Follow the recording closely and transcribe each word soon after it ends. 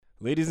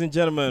Ladies and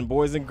gentlemen,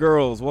 boys and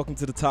girls, welcome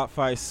to the Top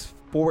 5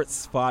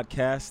 Sports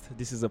Podcast.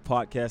 This is a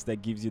podcast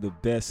that gives you the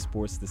best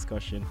sports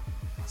discussion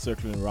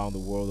circling around the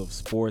world of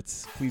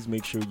sports. Please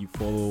make sure you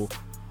follow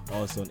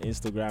us on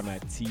Instagram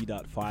at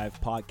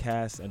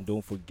T.5podcast and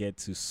don't forget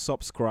to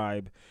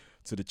subscribe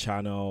to the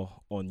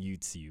channel on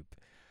YouTube.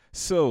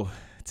 So,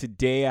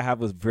 today I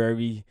have a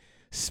very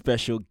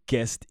special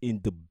guest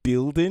in the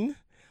building,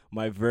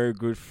 my very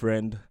good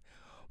friend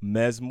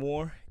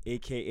Mesmore,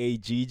 aka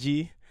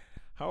Gigi.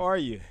 How are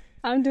you?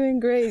 I'm doing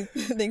great.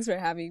 Thanks for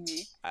having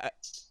me.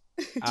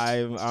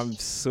 I'm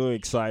so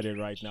excited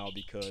right now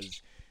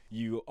because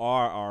you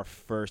are our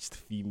first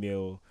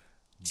female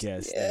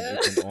guest, and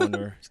it's an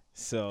honor.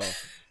 So,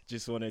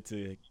 just wanted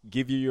to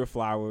give you your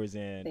flowers,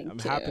 and I'm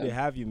happy to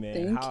have you,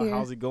 man.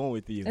 How's it going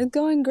with you? It's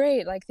going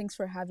great. Thanks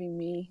for having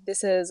me.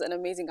 This is an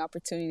amazing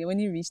opportunity. When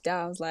you reached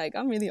out, I was like,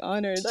 I'm really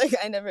honored.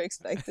 I never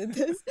expected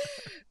this.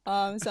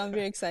 So I'm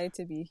very excited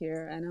to be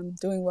here, and I'm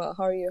doing well.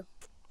 How are you?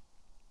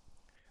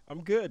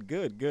 I'm good.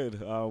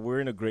 We're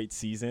in a great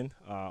season.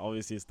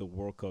 Obviously, it's the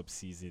World Cup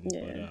season.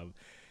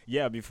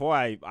 Yeah. But before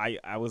I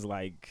was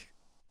like,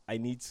 I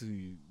need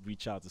to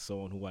reach out to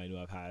someone who I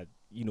know I've had,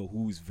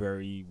 who's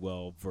very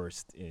well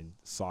versed in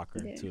soccer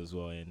too as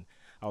well. And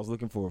I was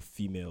looking for a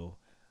female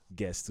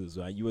guest too as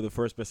well. You were the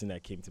first person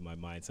that came to my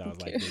mind. So I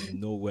was like, there's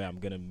no way I'm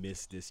going to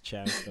miss this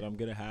chance that I'm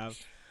going to have.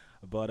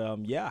 But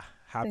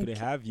happy to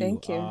have you.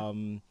 Thank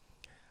you.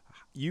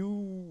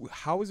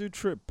 How was your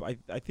trip?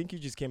 I think you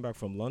just came back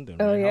from London,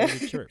 Oh, right? yeah. How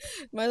was your trip?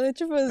 My little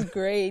trip was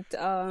great.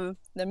 The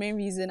main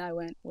reason I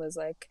went was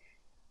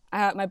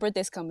my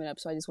birthday's coming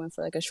up, so I just went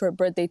for a short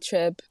birthday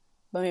trip.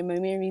 But my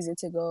main reason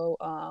to go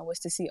was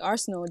to see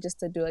Arsenal, just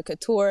to do a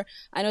tour.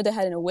 I know they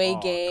had an away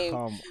game,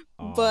 Come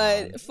on.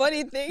 but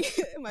funny thing,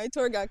 my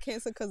tour got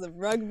canceled because of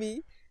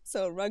rugby.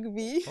 So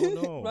rugby,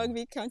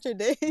 rugby counter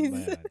days.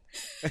 Man.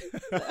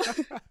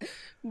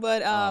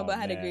 But I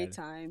had a man. great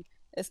time.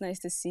 It's nice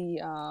to see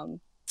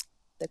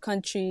the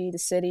country, the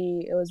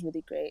city. It was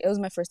really great. It was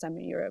my first time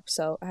in Europe,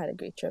 so I had a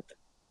great trip.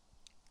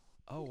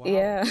 Oh, wow.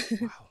 Yeah.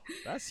 Wow.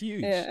 That's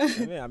huge. Yeah.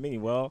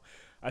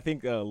 I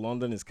think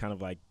London is kind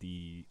of like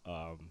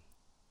I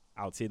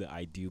would say the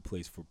ideal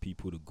place for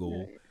people to go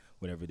Right.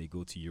 whenever they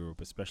go to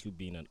Europe, especially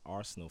being an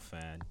Arsenal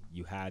fan.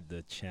 You had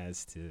the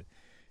chance to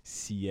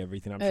see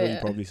everything. I'm sure you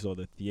probably saw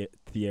the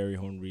Thierry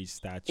Henry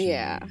statue.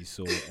 Yeah. You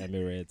saw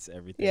Emirates,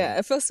 everything. Yeah,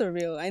 it felt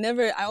surreal.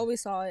 I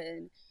always saw it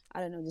in, I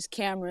don't know, just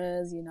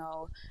cameras,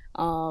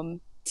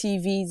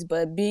 TVs,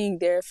 but being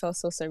there felt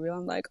so surreal.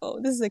 I'm like, oh,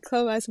 this is a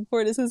club I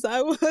supported since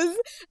I was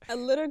a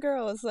little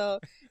girl.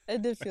 So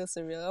it did feel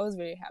surreal. I was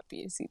very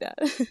happy to see that.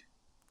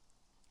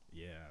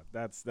 Yeah,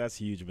 that's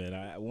huge, man.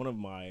 One of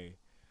my,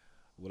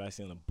 what I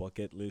say on the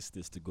bucket list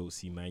is to go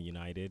see Man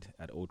United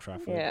at Old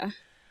Trafford. Yeah.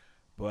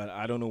 But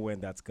I don't know when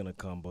that's gonna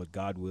come. But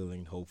God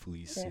willing,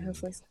 hopefully soon.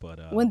 Hopefully.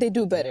 But When they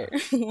do better.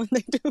 When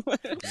they do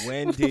better.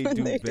 when they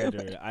do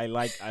better, I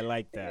like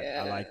that.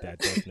 Yeah. I like that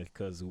definitely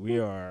because we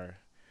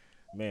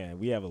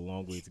have a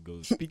long way to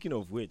go. Speaking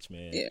of which,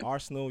 man,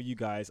 Arsenal, you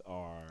guys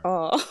are.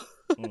 Oh,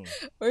 Mm.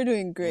 we're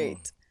doing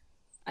great.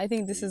 I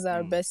think this is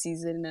our best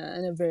season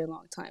in a very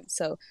long time.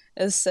 So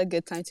it's a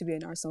good time to be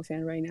an Arsenal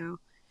fan right now.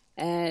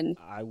 And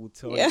I will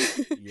tell yeah,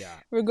 you, yeah.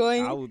 we're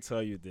going. I will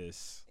tell you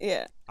this.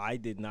 Yeah. I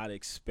did not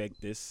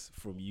expect this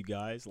from you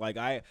guys.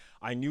 I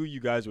knew you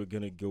guys were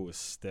gonna go a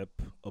step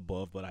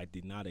above, but I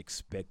did not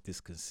expect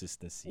this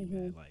consistency,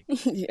 man.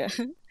 Yeah.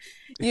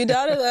 You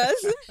doubted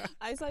us.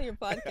 I saw your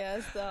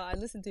podcast. I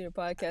listened to your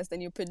podcast,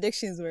 and your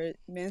predictions were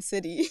Man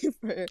City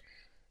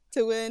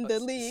to win the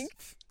league.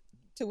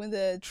 To win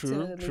the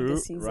league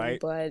this season, right?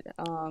 But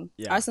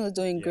Arsenal is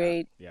doing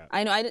great. Yeah.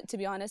 I know. To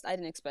be honest, I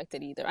didn't expect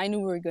it either. I knew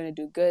we were going to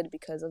do good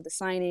because of the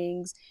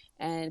signings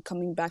and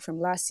coming back from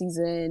last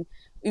season.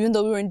 Even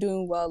though we weren't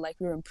doing well,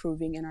 we were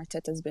improving, and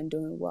Arteta's been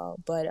doing well.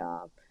 But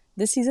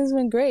this season's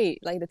been great.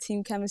 The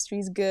team chemistry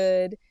is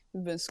good.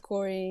 We've been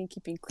scoring,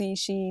 keeping clean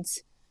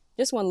sheets.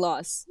 Just one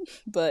loss,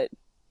 but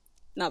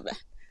not bad.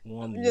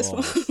 One Just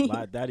loss.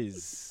 one. That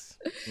is.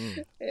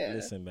 Yeah.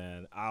 Listen,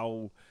 man.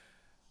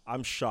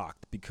 I'm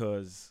shocked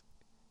because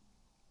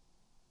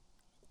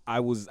I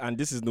was, and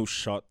this is no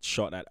shot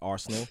at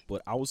Arsenal,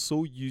 but I was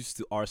so used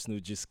to Arsenal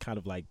just kind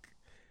of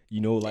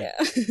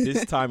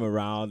this time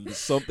around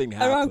something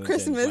happens. Around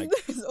Christmas,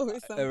 there's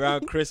always something.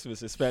 Around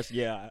Christmas,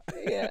 especially, yeah.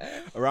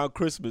 Around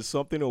Christmas,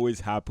 something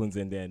always happens,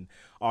 and then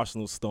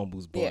Arsenal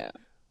stumbles. But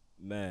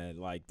man,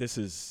 this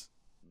is.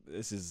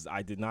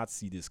 I did not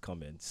see this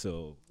coming.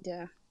 So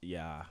yeah,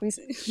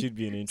 should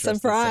be an interesting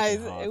surprise.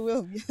 second half. It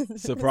will be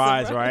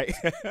surprise, right?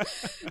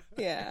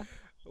 Yeah.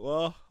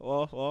 Well,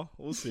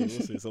 we'll see.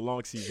 It's a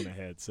long season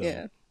ahead.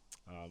 So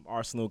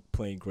Arsenal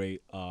playing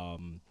great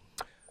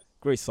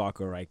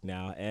soccer right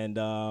now, and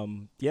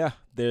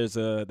that's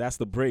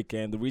the break.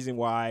 And the reason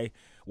why,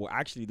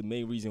 the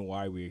main reason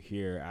why we're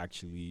here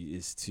actually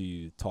is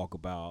to talk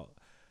about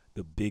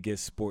the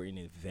biggest sporting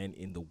event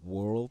in the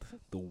world,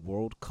 the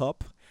World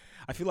Cup.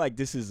 I feel like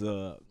this is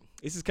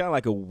kind of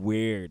like a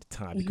weird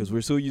time because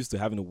we're so used to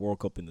having the World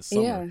Cup in the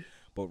summer,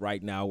 but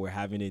right now we're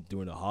having it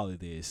during the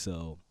holidays.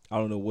 So I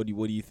don't know. What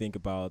do you think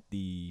about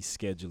the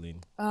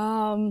scheduling?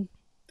 Um,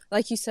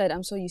 like you said,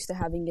 I'm so used to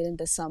having it in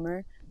the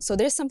summer. So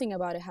there's something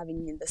about it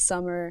having it in the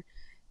summer.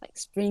 Like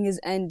spring is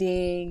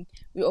ending.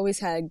 We always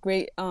had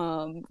great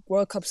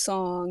World Cup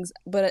songs,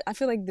 but I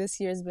feel like this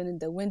year has been in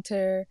the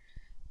winter.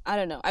 I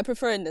don't know. I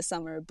prefer it in the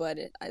summer, but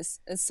it's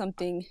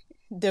something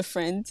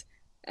different.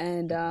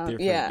 And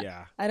Different, yeah,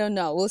 yeah. I don't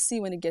know. We'll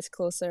see when it gets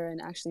closer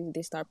and actually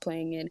they start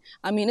playing in.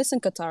 I mean, it's in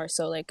Qatar,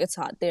 so like it's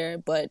hot there,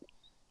 but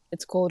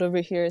it's cold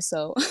over here,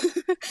 so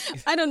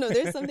I don't know.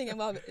 There's something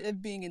about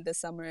it being in the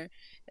summer.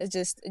 It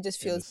just In the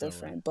feels summer.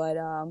 different. But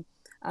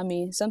I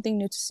mean, something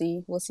new to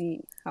see. We'll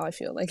see how I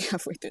feel like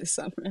halfway through the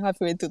summer,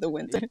 halfway through the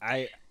winter.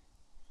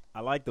 I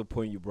like the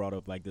point you brought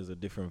up. Like, there's a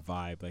different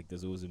vibe. Like,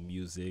 there's always a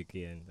music,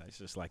 and it's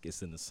just like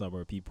it's in the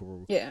summer.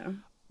 People, Yeah,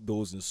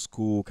 those in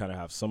school, kind of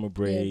have summer yeah,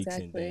 breaks,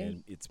 and exactly.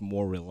 then it's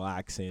more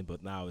relaxing.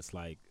 But now it's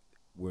like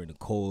we're in the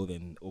cold,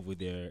 and over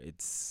there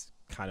it's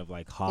kind of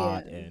like Yeah,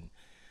 hot, and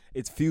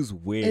it feels it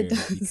weird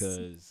does.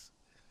 because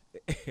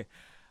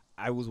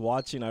I was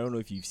watching. I don't know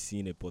if you've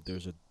seen it, but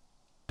there's a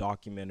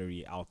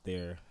documentary out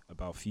there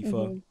about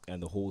FIFA Hmm.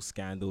 and the whole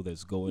scandal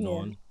that's going Yeah.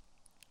 on,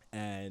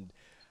 and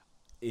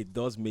it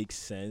does make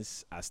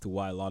sense as to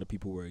why a lot of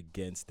people were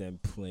against them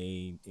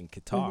playing in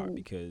Qatar, Hmm.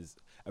 because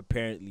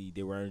apparently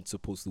they weren't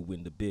supposed to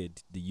win the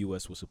bid. The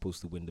US was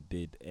supposed to win the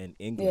bid and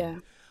England. Yeah.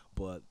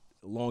 But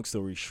long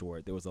story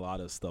short, there was a lot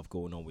of stuff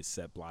going on with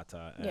Sepp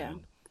Blatter, Yeah.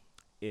 and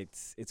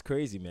it's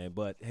crazy, man.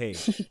 But hey,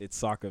 it's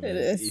soccer, It man.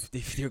 is.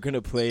 If they're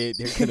gonna play it,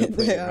 they're gonna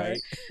play They it, are.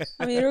 right?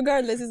 I mean,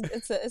 regardless,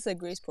 it's a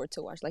great sport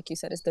to watch. Like you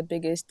said, it's the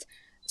biggest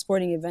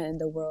sporting event in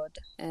the world,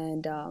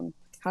 and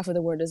half of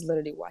the world is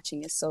literally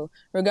watching it. So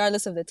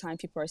regardless of the time,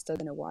 people are still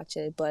gonna watch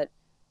it. But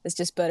it's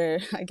just better,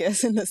 I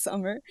guess, in the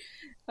summer.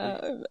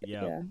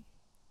 Yeah,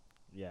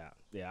 Yeah.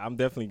 yeah. I'm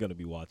definitely gonna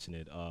be watching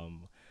it.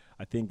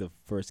 I think the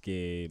first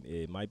game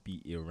it might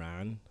be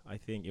Iran. I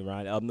think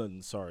Iran. I'm not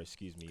sorry.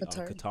 Excuse me.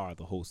 Qatar. Qatar,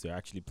 the host. They're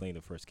actually playing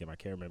the first game. I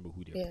can't remember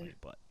who they're Yeah.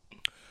 playing,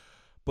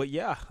 but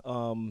yeah.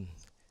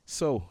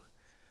 So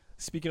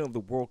speaking of the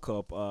World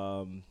Cup,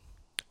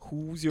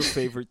 who's your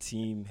favorite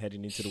team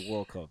heading into the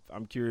World Cup?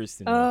 I'm curious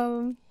to know.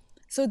 Um.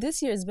 So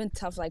this year has been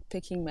tough, like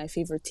picking my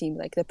favorite team.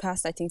 Like the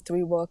past, I think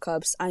 3 World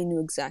Cups, I knew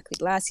exactly.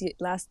 Last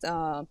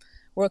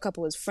World Cup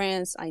was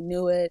France. I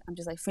knew it. I'm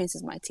just like France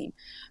is my team.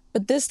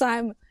 But this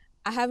time,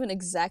 I haven't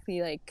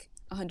exactly like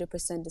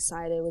 100%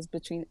 decided. It was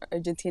between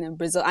Argentina and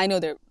Brazil. I know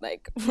they're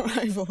like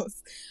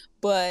rivals,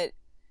 but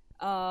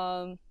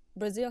um,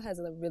 Brazil has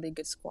a really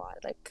good squad.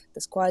 Like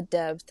the squad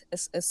depth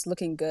is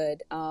looking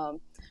good.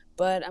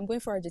 But I'm going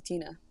for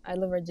Argentina. I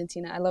love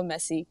Argentina. I love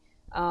Messi.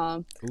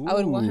 I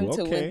would want Ooh, him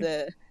to win okay.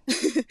 the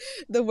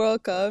the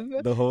World Cup.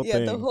 The whole Yeah,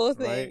 the thing, whole right?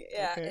 thing.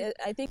 Yeah, Okay.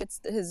 I think it's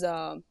his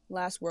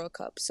last World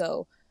Cup.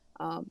 So,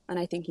 and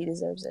I think he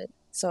deserves it.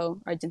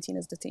 So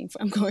Argentina's the team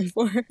I'm going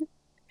for.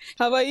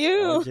 How about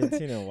you?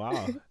 Argentina.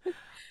 Wow.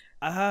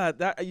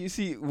 That you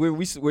see when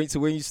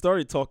you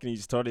started talking, you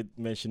started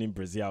mentioning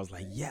Brazil. I was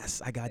like,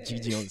 yes, I got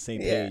Gigi on the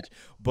same Yeah, page.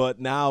 But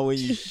now when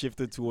you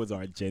shifted towards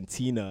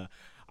Argentina,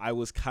 I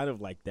was kind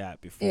of like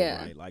that before,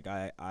 yeah. right? Like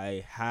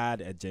I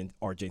had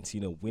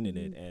Argentina winning Hmm.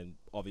 it, and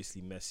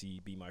obviously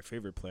Messi be my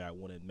favorite player. I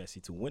wanted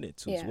Messi to win it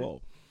too as Yeah.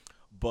 well.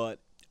 But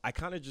I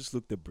kind of just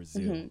looked at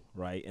Brazil, Hmm.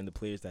 right, and the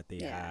players that they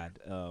Yeah.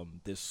 had.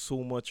 There's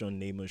so much on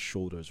Neymar's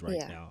shoulders right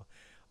Yeah. now.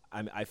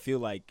 I feel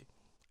like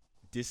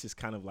this is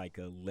kind of like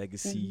a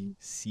legacy Hmm. Hmm.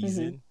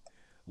 season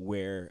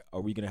where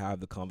are we gonna have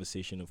the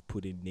conversation of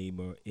putting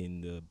Neymar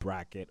in the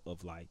bracket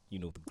of, like,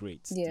 the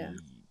greats, Yeah. the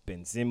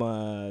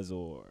Benzemas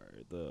or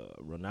the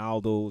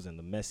Ronaldos and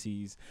the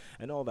Messis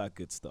and all that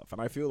good stuff.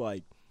 And I feel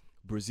like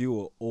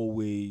Brazil are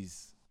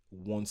always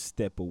one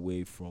step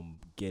away from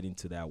getting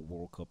to that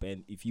World Cup.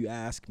 And if you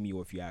ask me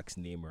or if you ask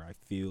Neymar, I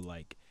feel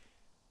like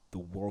the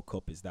World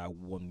Cup is that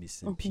one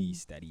missing Hmm.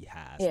 piece that he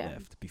has Yeah.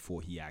 left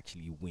before he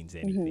actually wins Hmm.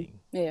 anything,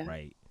 Yeah.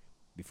 right?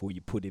 Before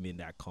you put him in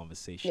that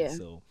conversation. Yeah.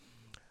 So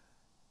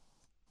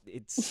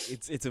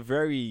it's a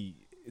very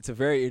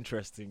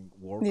interesting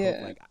World Cup.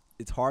 Yeah. Like,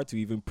 it's hard to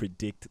even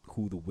predict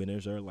who the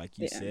winners are. Like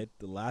you Yeah. said,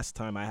 the last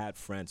time I had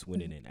France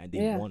winning it and they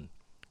Yeah. won,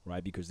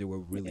 right? Because they were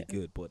really Yeah.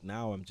 good. But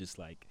now I'm just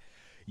like,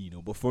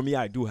 but for me,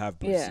 I do have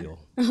Yeah. Brazil.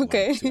 Like,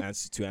 Okay.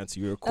 to answer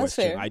your That's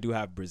question, fair. I do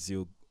have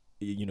Brazil.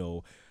 You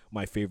know,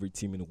 my favorite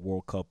team in the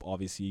World Cup.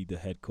 Obviously, the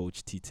head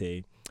coach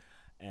Tite,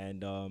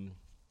 and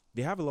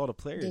they have a lot of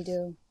They players.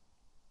 do.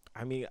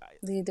 I mean,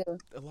 They do.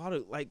 a lot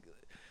of, like,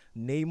 A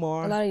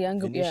Neymar, lot of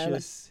younger, yeah, like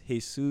Vinicius,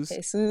 Jesus,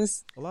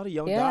 Jesus. a lot of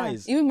young Yeah.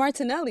 guys. Even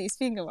Martinelli.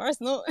 Speaking of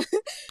Arsenal,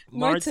 Martinelli's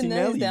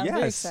Martinelli, there. I'm very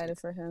yes, excited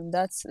for him.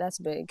 That's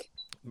big.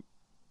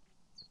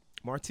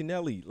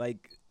 Martinelli.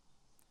 Like,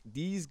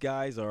 these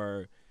guys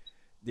are.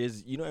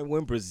 And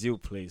when Brazil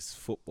plays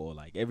football,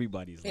 like,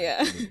 everybody's like,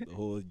 Yeah. the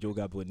whole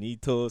Joga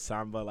Bonito,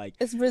 Samba, like,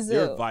 It's they're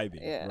Brazil.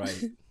 vibing, Yeah.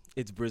 right?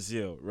 It's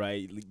Brazil,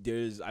 right? Like,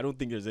 I don't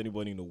think there's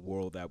anybody in the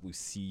world that will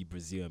see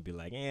Brazil and be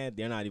like,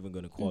 they're not even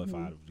going to qualify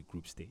Hmm. out of the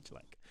group stage.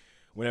 Like,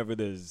 whenever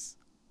the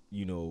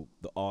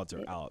odds are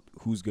Yeah. out,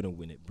 who's going to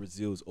win it?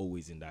 Brazil's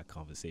always in that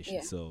conversation.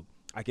 Yeah. So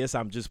I guess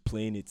I'm just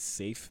playing it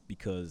safe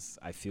because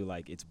I feel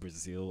like it's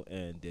Brazil,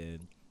 and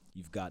then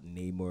you've got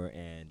Neymar,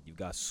 and you've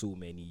got so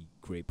many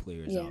great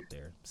players Yeah. out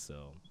there.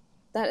 So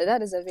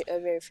That is a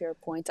very fair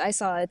point. I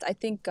saw it. I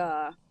think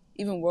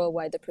even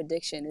worldwide, the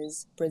prediction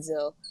is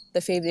Brazil.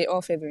 They're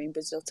all favoring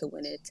Brazil to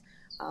win it.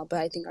 But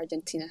I think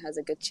Argentina has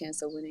a good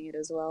chance of winning it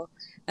as well.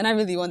 And I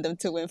really want them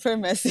to win for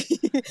Messi.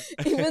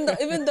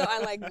 Even though I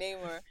like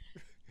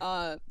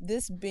Neymar,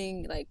 this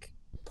being like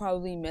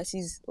probably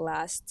Messi's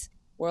last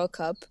World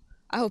Cup,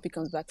 I hope he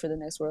comes back for the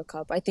next World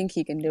Cup. I think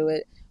he can do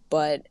it,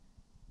 but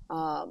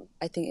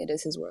I think it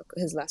is his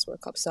last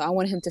World Cup. So I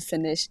want him to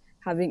finish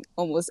having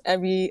almost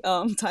every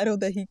title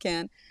that he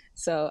can.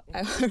 So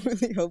I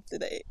really hope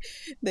that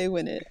they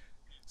win it.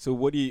 so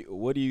what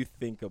do you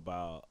think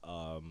about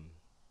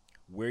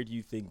where do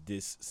you think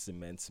this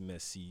cements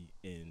Messi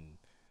in?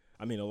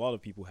 I mean, a lot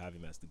of people have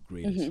him as the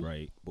greatest, Hmm.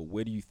 right? But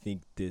where do you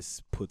think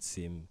this puts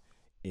him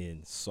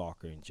in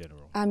soccer in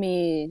general? I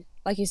mean,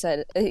 like you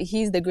said,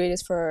 he's the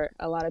greatest for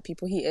a lot of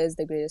people. He is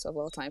the greatest of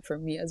all time for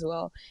me as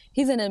well.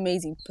 He's an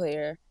amazing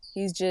player.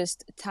 He's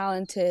just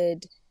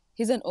talented.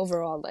 He's an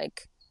overall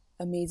like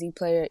amazing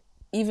player.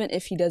 Even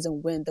if he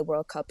doesn't win the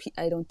World Cup,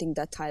 I don't think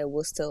that title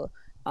will still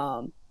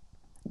um,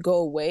 go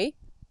away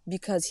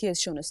because he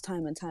has shown us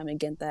time and time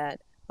again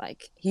that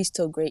like he's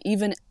still great.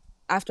 Even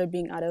after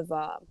being out of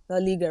La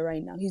Liga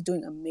right now, he's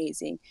doing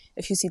amazing.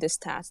 If you see the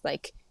stats,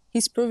 like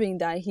he's proving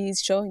that he's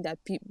showing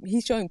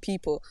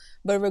people.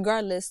 But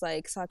regardless,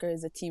 like soccer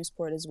is a team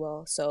sport as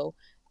well. So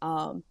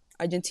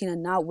Argentina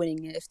not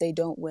winning it if they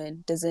don't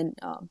win doesn't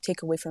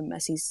take away from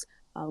Messi's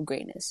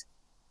greatness.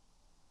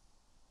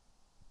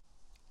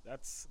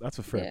 That's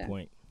a fair Yeah.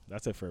 point.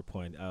 That's a fair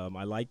point.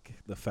 I like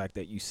the fact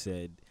that you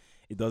said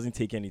it doesn't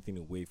take anything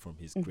away from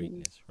his Hmm.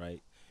 greatness,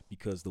 right?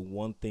 Because the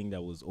one thing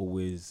that was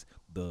always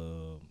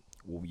the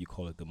what would you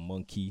call it, the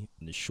monkey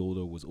on the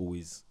shoulder was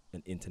always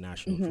an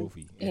international Hmm.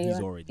 trophy, and he's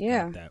Yeah. already got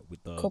Yeah. that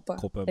with the Copa.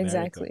 Copa America,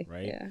 Exactly.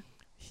 right? Yeah.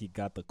 He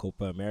got the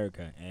Copa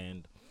America,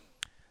 and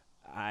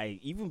I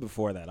even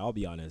before that, I'll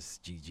be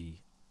honest,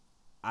 Gigi,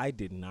 I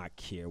did not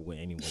care what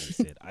anybody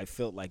said. I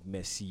felt like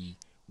Messi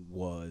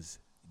was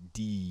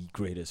the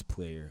greatest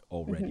player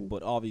already. Hmm.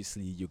 But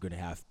obviously, you're going to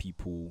have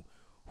people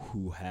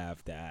who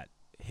have that,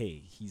 hey,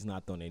 he's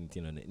not done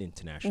anything on an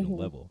international Hmm.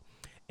 level.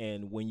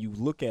 And when you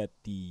look at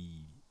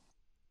the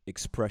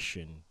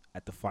expression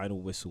at the final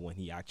whistle when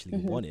he actually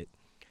Hmm. won it,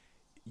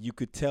 you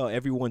could tell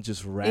everyone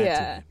just ran to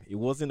Yeah. him. It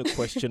wasn't a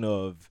question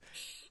of,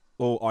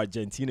 oh,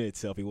 Argentina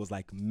itself. It was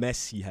like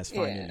Messi has Yeah.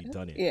 finally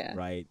done it, Yeah.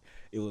 right?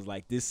 It was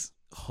like this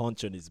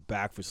hunch on his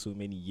back for so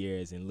many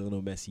years, and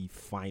Lionel Messi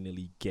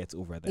finally gets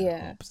over that Yeah.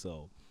 hump.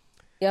 So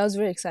Yeah, I was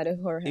very excited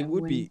for it him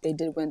would when be, they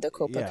did win the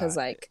Copa because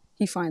yeah, like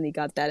he finally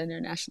got that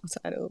international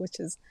title, which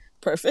is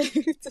perfect.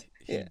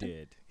 he Yeah.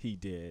 did, he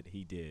did,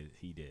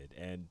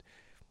 and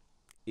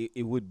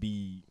it would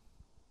be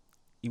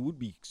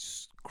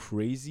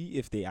crazy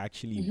if they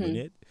actually win Hmm.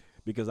 it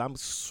because I'm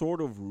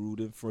sort of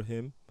rooting for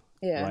him,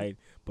 Yeah. right?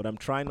 But I'm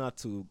trying not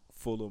to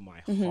follow my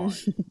Hmm.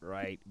 heart,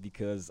 right?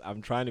 Because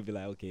I'm trying to be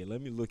like, okay,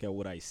 let me look at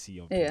what I see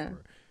on Yeah.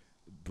 paper.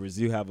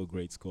 Brazil have a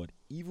great squad,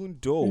 even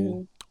though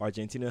Hmm.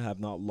 Argentina have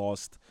not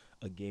lost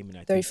a game in I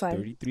think 35.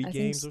 33 I think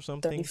games or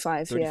something.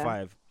 35. Yeah.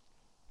 35,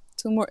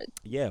 Two more.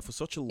 yeah, for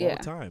such a long Yeah.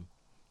 time.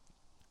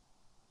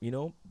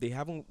 They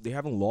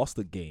haven't lost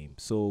a game.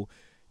 So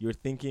you're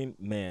thinking,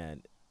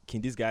 man,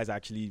 can these guys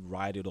actually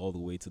ride it all the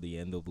way to the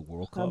end of the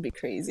World That'd be Cup? But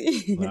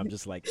crazy. I'm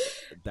just like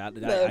that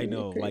That I would be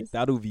know, like crazy.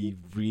 that would be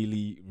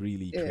really,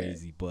 really Yeah.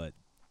 crazy. But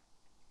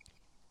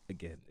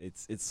again,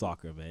 it's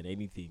soccer, man.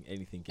 Anything can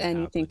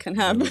Anything happen. can You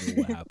never happen.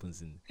 know what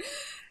happens, and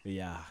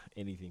yeah,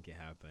 anything can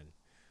happen.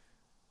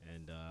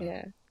 And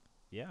Yeah.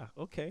 yeah,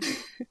 okay,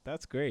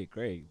 that's great.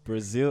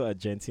 Brazil,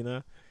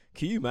 Argentina.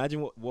 Can you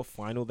imagine what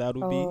final that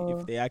would be if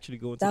Oh, they actually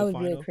go into that the would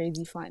be a final?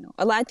 crazy final.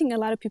 I think a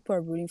lot of people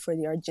are rooting for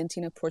the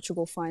Argentina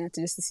Portugal final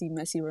just to see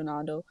Messi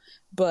Ronaldo,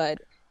 but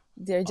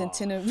the Ah,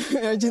 Argentina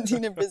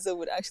Argentina Brazil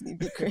would actually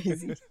be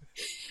crazy.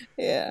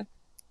 Yeah.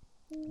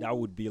 that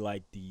would be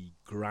like the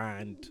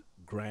grand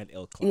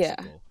El Yeah.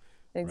 Clasico,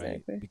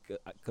 right? Exactly.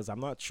 Because I'm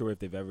not sure if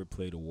they've ever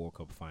played a World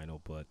Cup final,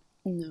 but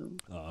No.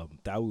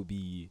 that would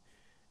be.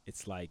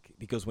 It's like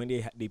because when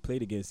they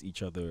played against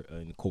each other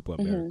in Copa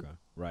Hmm. America,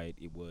 right?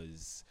 It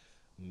was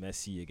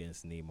Messi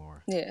against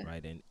Neymar, Yeah.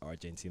 right? And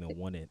Argentina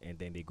won it, and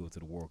then they go to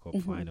the World Cup Hmm.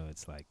 final.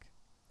 It's like,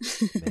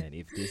 man,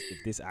 if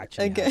this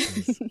actually Again,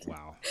 happens,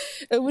 wow.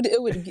 it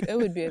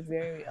would be a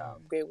very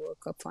great World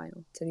Cup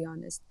final, to be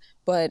honest.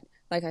 But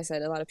like I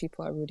said, a lot of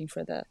people are rooting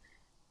for that.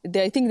 I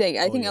Oh think a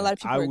yeah, lot of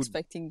I people are would.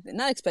 expecting,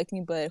 not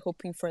expecting, but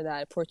hoping for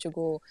that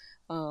Portugal,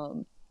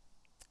 um,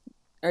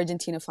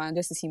 Argentina final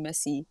just to see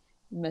Messi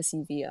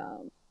v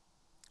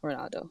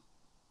Ronaldo.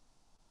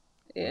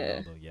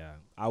 Yeah. Ronaldo, yeah.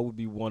 I would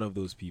be one of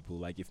those people.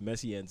 Like if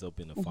Messi ends up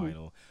in the Hmm.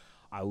 final,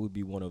 I would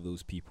be one of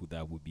those people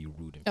that would be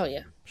rooting Oh for yeah.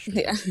 him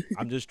straight Yeah. up.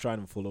 I'm just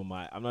trying to follow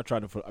my. I'm not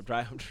trying to. I'm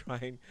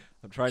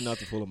trying not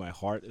to follow my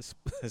heart as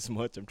as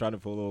much. I'm trying to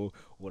follow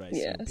what I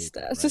see on Yes.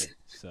 paper, That's. right?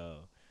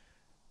 So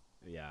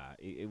yeah,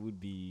 it would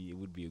be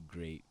a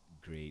great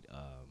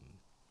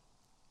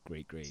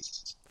great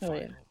Oh yeah,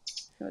 final.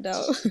 no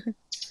doubt.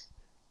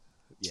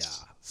 Yeah.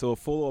 So a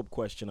follow-up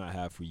question I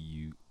have for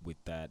you with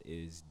that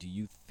is, do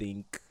you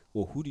think,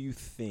 or who do you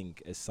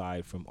think,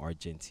 aside from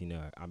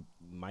Argentina,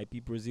 might be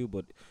Brazil,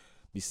 but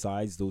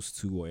besides those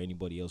two or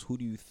anybody else, who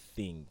do you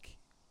think,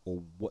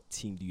 or what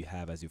team do you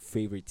have as your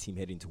favorite team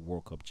heading to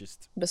World Cup?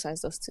 Just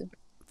Besides those two,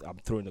 I'm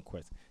throwing the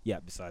question. Yeah,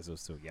 besides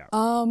those two, yeah.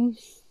 um,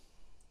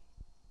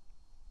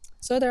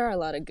 so there are a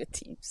lot of good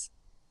teams.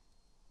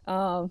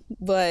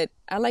 But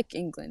I like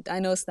England. I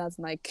know it's not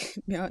like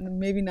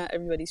maybe not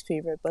everybody's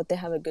favorite, but they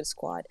have a good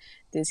squad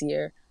this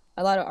year.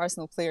 A lot of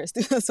Arsenal players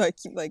do, so I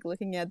keep like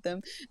looking at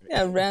them. They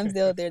have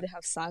Ramsdale there. They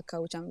have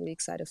Saka, which I'm really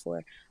excited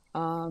for.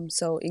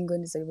 So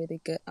England is a really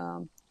good.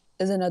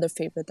 Is another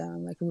favorite that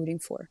I'm like rooting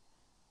for.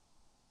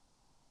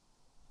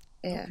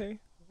 Yeah. Okay.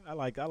 I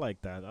like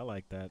that. I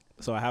like that.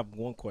 So I have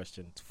one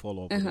question to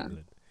follow up with Uh-huh.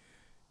 England.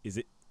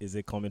 Is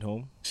it coming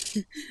home?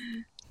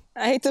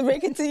 I hate to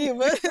break it to you,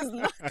 but it's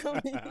not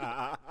coming.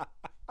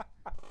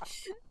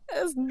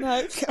 It's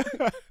not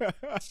coming.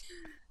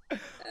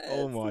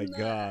 Oh It's my not.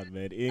 God,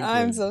 man. I'm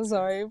England. so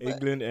sorry, but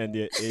England and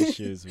their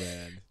issues,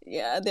 man.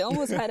 yeah, they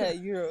almost had a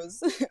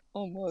Euros,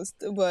 almost,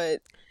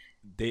 but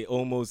They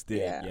almost did.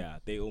 yeah, Yeah,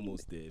 they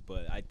almost did.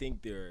 But I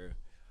think they're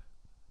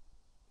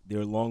a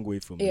long way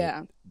from it.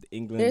 yeah.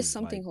 England There's is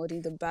like something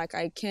holding them back.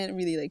 I can't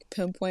really like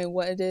pinpoint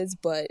what it is,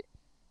 but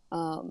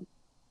um,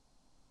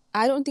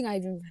 I don't think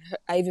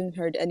I even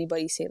heard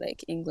anybody say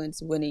like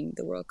England's winning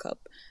the World Cup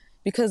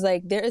because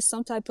like there is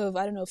some type of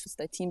I don't know if it's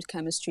the team's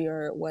chemistry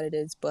or what it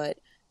is, but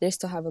they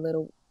still have a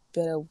little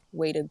bit of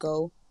way to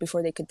go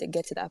before they could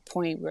get to that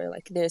point where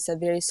like there's a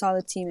very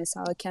solid team and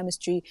solid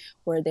chemistry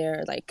where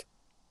they're like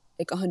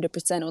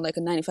 100% or like a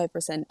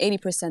 95%,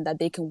 80% that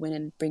they can win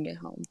and bring it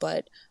home.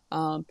 But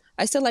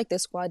I still like the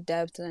squad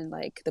depth and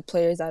like the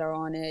players that are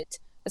on it.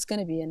 It's going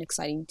to be an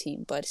exciting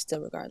team, but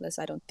still, regardless,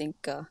 I don't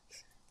think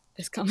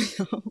it's coming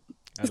home.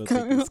 I It's don't think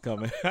coming it's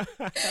home.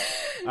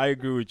 coming. I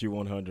agree with you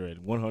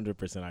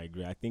 100%. I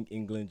agree. I think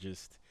England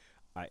just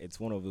it's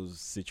one of those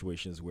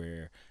situations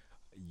where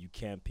you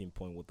can't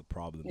pinpoint what the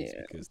problem is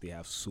Yeah. because they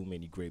have so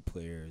many great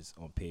players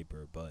on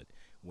paper, but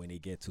when they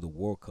get to the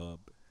World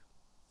Cup,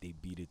 they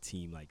beat a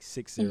team like Hmm.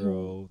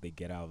 6-0, they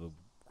get out of the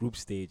group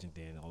stage, and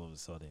then all of a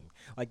sudden,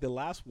 like the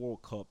last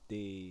World Cup,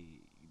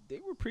 they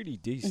were pretty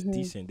Hmm.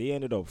 decent. They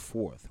ended up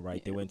fourth,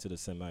 right? They Yeah. went to the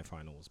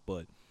semifinals,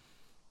 but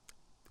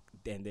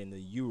then the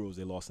Euros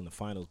they lost in the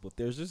finals. But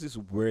there's just this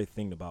weird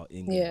thing about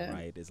England, Yeah.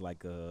 right? It's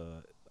like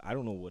a I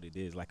don't know what it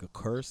is, like a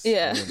curse. I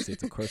Yeah. don't want to say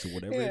it's a curse or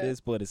whatever it Yeah.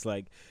 is, but it's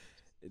like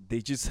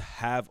they just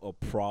have a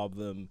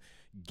problem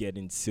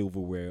getting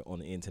silverware on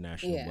the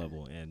international Yeah.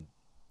 level. And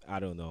I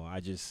don't know.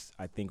 I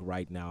think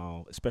right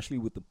now, especially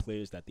with the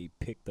players that they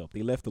picked up,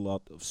 they left a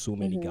lot of so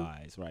many Hmm.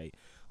 guys, right?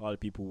 A lot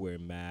of people were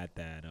mad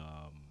that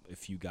a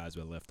few guys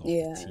were left off the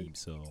Yeah. team.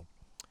 So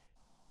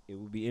it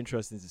would be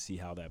interesting to see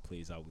how that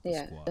plays out with the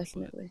Yeah. squad. But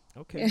Definitely.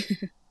 Yeah. okay,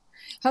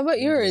 How about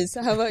yours?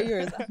 England. How about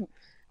yours?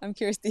 I'm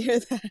curious to hear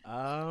that.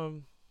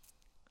 um,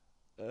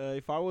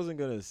 if I wasn't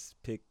gonna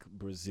pick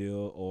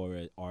Brazil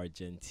or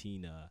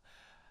Argentina,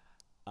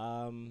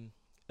 um,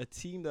 a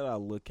team that I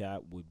look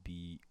at would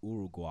be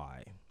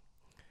Uruguay.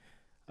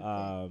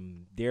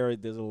 Okay.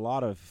 There's a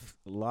lot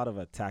of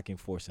attacking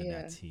force in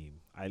that Yeah.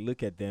 team. I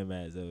look at them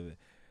as a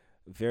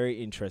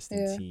very interesting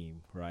Yeah.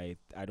 team, right?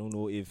 I don't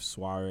know if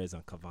Suarez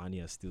and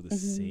Cavani are still the Hmm.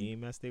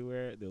 same as they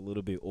were. They're a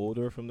little bit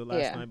older from the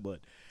last Yeah. time,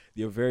 but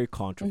they're very Hmm.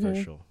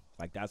 controversial.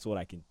 Like that's what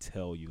I can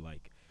tell you.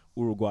 Like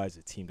Uruguay is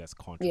a team that's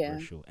Yeah.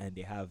 controversial, and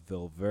they have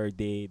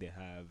Valverde, they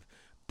have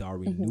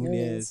Darwin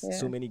Nunes. Nunes,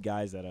 so Yeah. many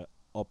guys that are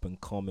up and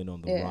coming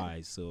on the Yeah.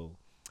 rise. So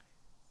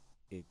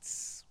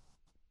it's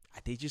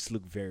they just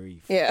look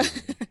very Yeah.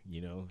 fun.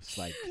 It's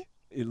like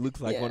it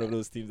looks like one Yeah. of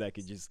those teams that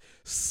could just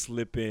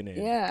slip in and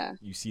Yeah.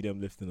 you see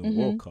them lifting the Hmm.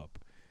 World Cup.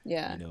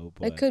 Yeah. It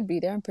But could be.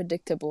 They're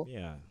unpredictable.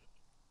 yeah,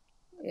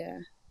 Yeah.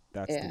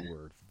 that's the Yeah.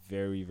 word.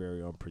 Very,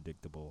 very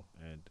unpredictable,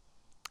 and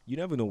you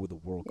never know with the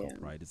World Cup, Yeah.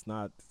 right? It's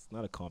not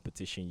a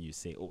competition. You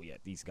say, oh yeah,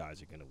 these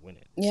guys are gonna win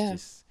it. It's Yeah.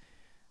 just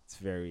it's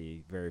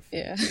very, very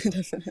Yeah. finicky. But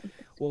Definitely.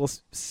 well,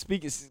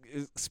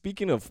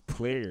 speaking of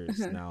players,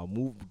 now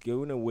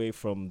going away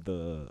from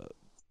the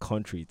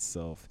country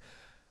itself,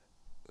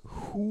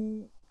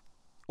 who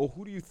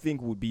who do you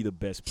think would be the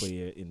best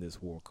player in this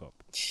World Cup?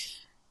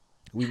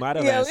 We might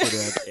have Yeah. answered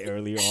that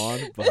earlier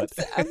on, but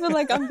I feel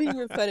like I'm being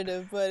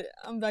repetitive, but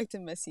I'm back to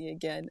Messi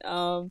again.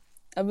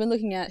 I've been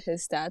looking at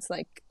his stats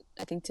like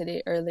I think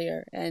today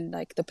earlier and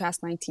like the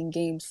past 19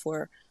 games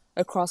for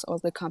across all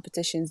the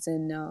competitions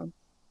in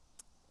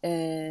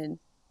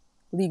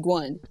League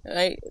One,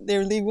 right?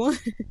 They're League One.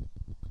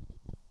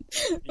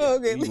 yeah,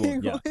 Okay, League One,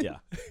 League yeah, One. yeah,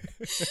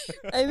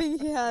 I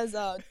think he has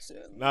not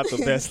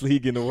the best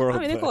league in the I world,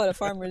 mean they but call it a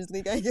farmers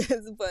league, I guess,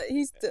 but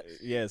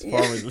yes, yeah.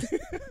 Farmers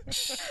League.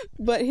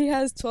 But he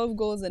has 12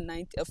 goals and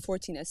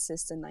 14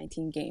 assists in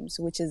 19 games,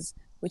 which is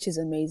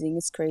amazing.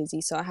 It's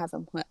crazy. So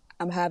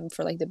I'm having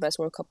for like the best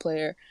World Cup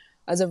player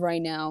as of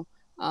right now.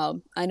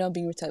 I know I'm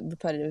being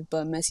repetitive,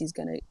 but Messi's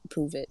gonna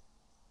prove it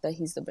that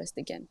he's the best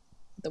again,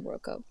 at the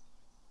World Cup.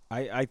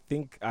 I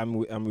think I'm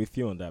with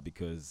you on that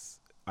because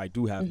I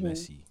do have Mm-hmm.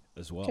 Messi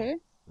as well, Okay.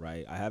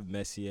 right? I have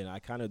Messi and I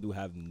kind of do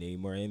have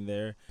Neymar in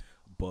there,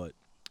 but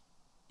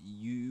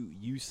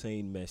you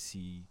saying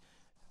Messi,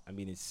 I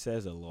mean, it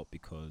says a lot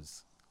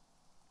because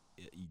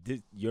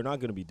you're not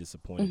going to be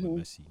disappointed with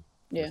Mm-hmm. Messi.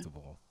 Yeah. First of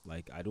all,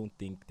 like I don't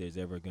think there's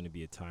ever going to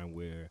be a time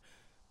where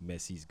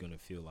Messi's going to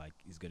feel like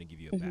he's going to give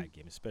you a Mm-hmm. bad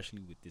game,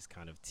 especially with this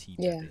kind of team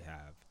that Yeah. they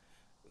have.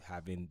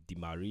 Having Di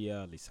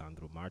Maria,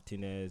 Lisandro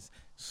Martinez,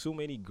 so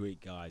many great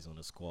guys on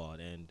the squad,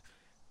 and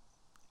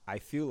I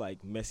feel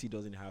like Messi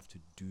doesn't have to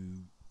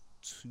do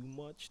too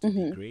much to be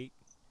Mm-hmm. great.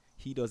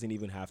 He doesn't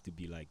even have to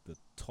be like the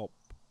top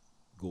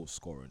goal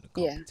scorer in the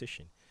Yeah.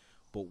 competition.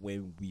 But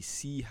when we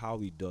see how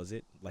he does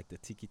it, like the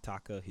tiki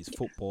taka, his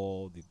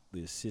football,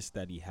 the assist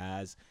that he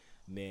has,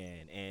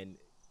 man, and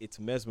it's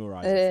It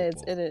mesmerizing is.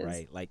 football, It is.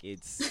 right? Like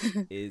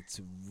it's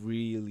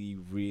really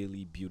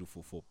really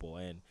beautiful football,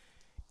 and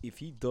if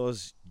he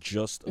does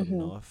just Mm-hmm.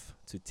 enough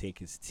to take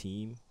his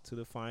team to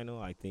the final,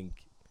 I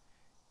think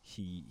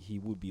he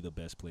would be the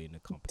best player in the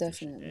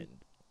competition. Definitely. And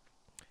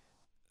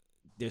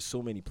there's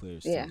so many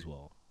players too Yeah. as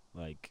well,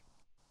 like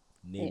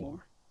Neymar, Neymar.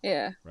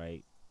 Yeah.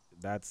 right?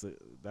 That's a,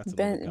 that's another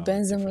Ben guy on a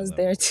different Benzema's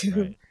there level,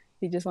 too. right?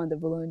 He just won the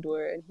Ballon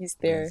d'Or and he's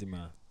there.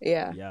 Benzema,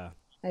 Yeah. yeah.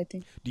 I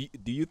think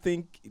Do you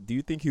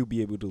think he'll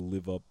be able to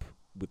live up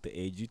with the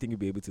age? Do you think he'll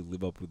be able to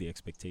live up with the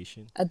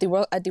expectation at the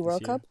this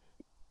World year? Cup.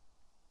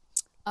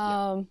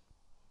 Yeah. Um,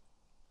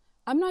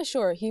 I'm not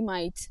sure. He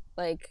might.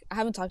 Like I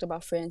haven't talked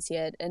about France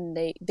yet, and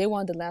they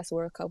won the last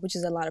World Cup, which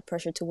is a lot of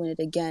pressure to win it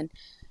again.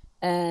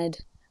 And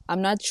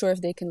I'm not sure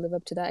if they can live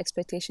up to that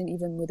expectation,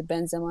 even with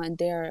Benzema. And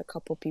there are a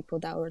couple people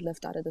that were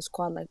left out of the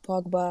squad, like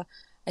Pogba.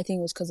 I think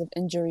it was because of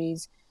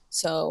injuries.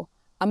 So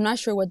I'm not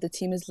sure what the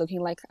team is looking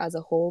like as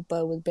a whole.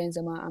 But with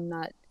Benzema, I'm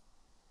not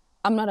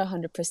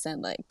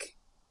 100% like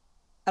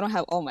I don't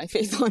have all my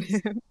faith on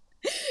him.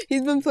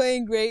 He's been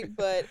playing great,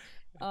 but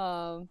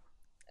um,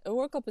 a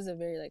World Cup is a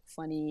very like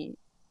funny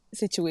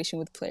situation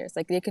with players.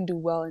 Like they can do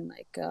well in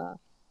like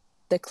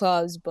the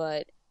clubs,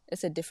 but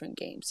it's a different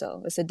game.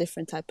 So it's a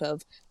different type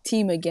of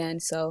team again.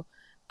 So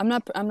I'm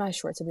not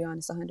sure to be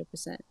honest,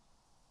 100%.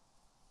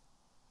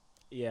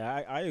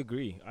 Yeah, I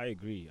agree. I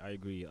agree. I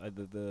agree.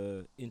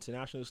 The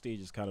international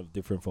stage is kind of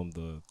different from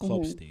the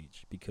club Mm-hmm.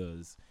 stage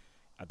because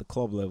at the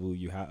club level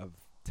you have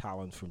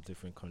talent from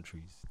different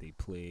countries. They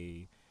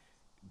play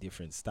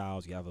different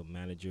styles. You have a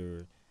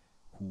manager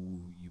who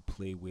you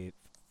play with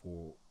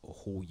for a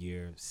whole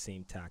year,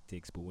 same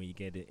tactics. But when you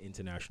get at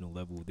international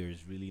level,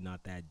 there's really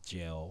not that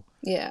gel,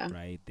 Yeah,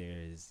 right?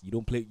 There's you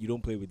don't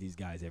play with these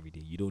guys every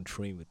day. You don't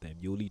train with them.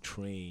 You only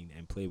train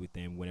and play with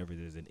them whenever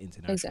there's an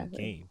international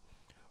exactly. game,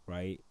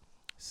 right?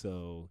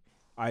 So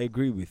I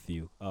agree with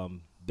you.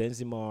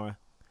 Benzema,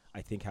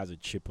 I think, has a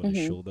chip on his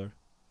Mm-hmm. shoulder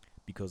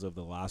because of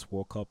the last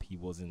World Cup. He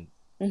wasn't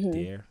Mm-hmm.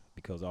 there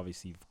because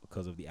obviously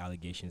because of the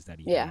allegations that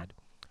he Yeah. had.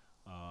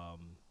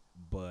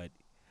 But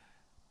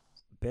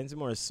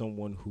Benzema is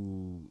someone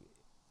who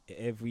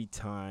every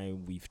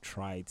time we've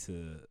tried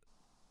to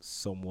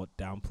somewhat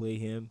downplay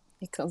him,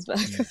 He comes back.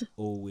 he's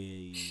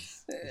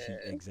always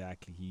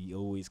he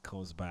always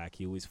comes back.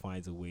 He always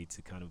finds a way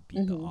to kind of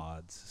beat the Mm-hmm.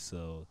 odds.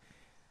 So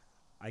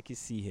I can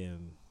see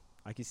him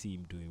I can see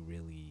him doing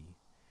really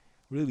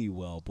really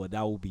well, but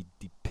that will be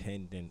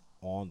dependent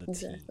on the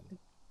team, Exactly.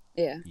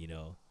 Yeah. you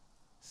know.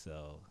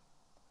 So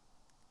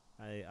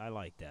I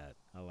like that.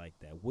 I like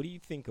that.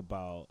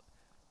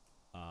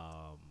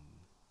 Um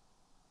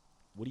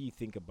what do you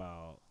think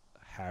about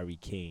Harry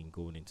Kane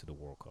going into the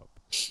World Cup?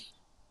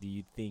 Do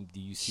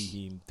you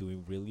see him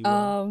doing really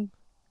well? Um.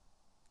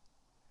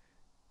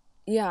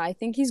 Yeah, I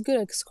think he's good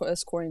at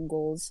scoring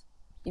goals,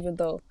 even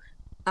though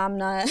I'm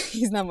not.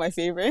 He's not my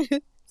favorite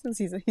since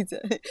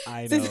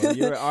I since, know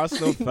you're an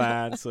Arsenal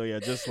fan, so you're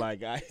just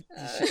like I.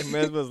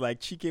 Mesmer was like,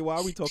 Chike, why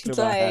are we talking it's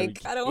about Harry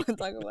like I don't Kane? want to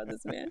talk about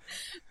this man,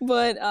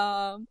 but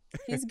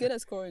he's good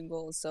at scoring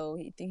goals, so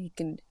he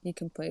think he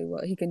can play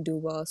well. He can do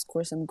well,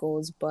 score some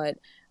goals, but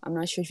I'm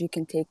not sure if you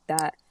can take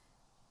that.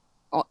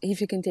 If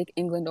you can take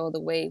England all the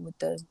way with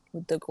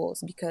the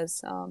goals,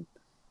 because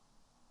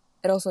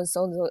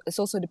it's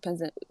also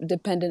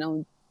dependent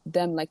on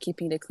them like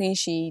keeping the clean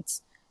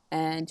sheets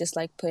and just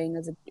like playing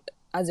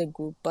as a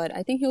group. But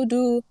I think he'll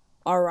do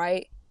all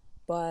right.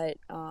 But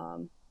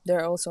there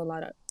are also a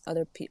lot of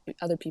other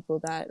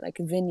people that like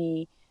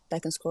Vinny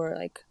that can score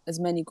like as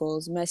many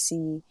goals.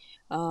 Messi,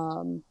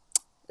 um,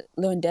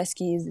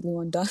 Lewandowski.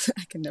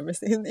 I can never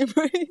say his name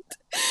right.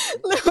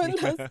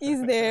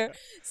 Lewandowski's there.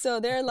 So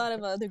there are a lot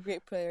of other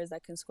great players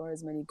that can score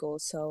as many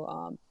goals.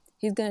 So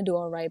he's gonna do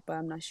all right, but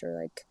I'm not sure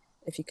like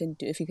if he can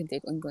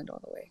take England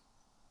all the way.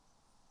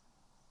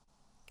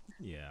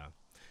 Yeah.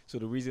 So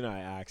the reason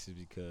I asked is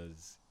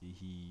because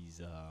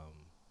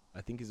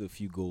I think he's a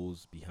few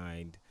goals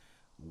behind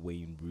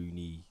Wayne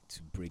Rooney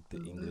to break the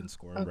England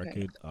scoring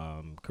Okay.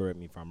 record. Correct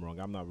me if I'm wrong.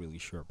 I'm not really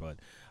sure, but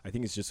I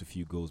think it's just a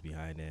few goals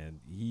behind, and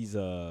he's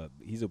a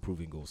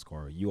proven goal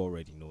scorer. You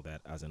already know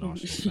that as an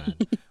Arsenal fan,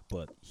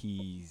 but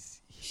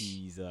he's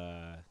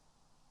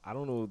I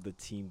don't know the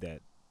team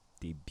that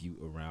they built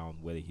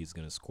around whether he's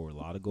gonna score a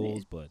lot of Yeah.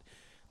 goals. But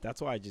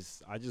that's why I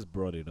just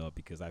brought it up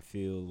because I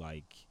feel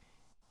like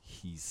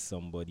he's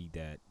somebody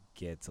that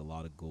gets a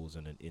lot of goals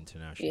on an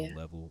international Yeah.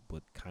 level,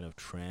 but kind of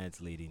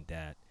translating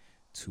that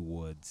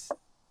towards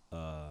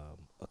a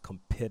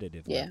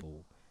competitive Yeah.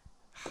 level.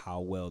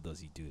 How well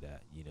does he do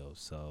that?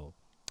 So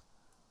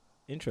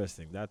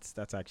interesting.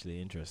 That's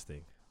actually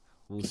interesting.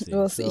 We'll see.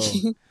 We'll So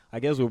see. I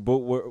guess we're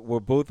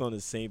both on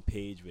the same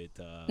page with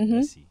hmm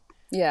Messi.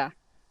 Yeah,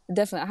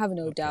 definitely. I have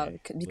no doubt Okay,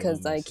 little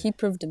because like Messi. he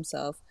proved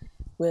himself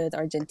with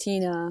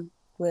Argentina.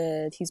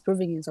 With he's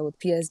proving himself with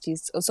PSG.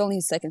 It's only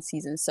his second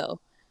season, so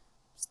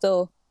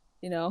still,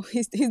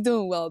 he's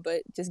doing well.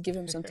 But just give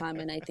him some time,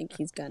 and I think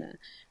he's gonna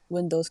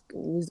win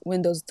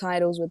those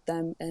titles with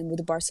them and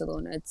with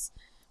Barcelona.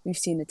 We've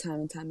seen it time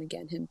and time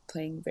again him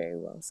playing very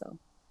well. So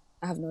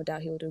I have no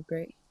doubt he'll do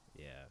great.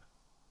 Yeah.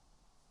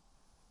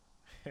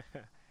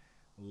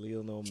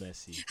 Lionel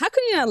Messi. How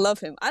can you not Uh, love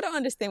him? I don't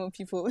understand when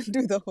people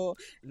do the whole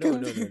no,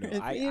 no, no, no.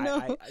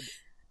 comparison.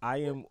 I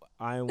am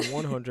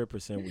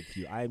 100% with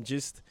you. I'm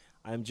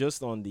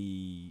just on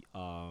the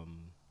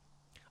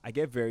I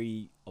get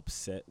very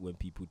upset when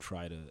people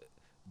try to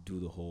do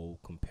the whole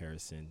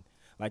comparison.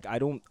 Like I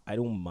don't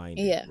mind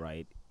it, Yeah.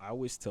 right? I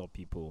always tell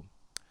people,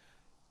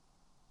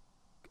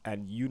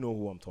 and you know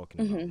who I'm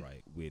talking about, hmm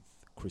right? With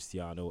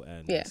Cristiano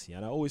and Yeah. Messi.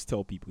 And I always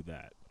tell people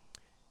that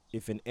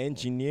if an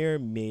engineer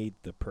made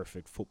the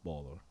perfect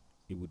footballer,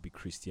 it would be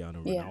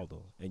Cristiano Yeah.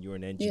 Ronaldo. And you're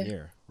an Yeah.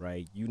 engineer,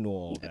 right? You know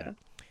all Yeah. that.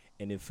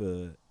 And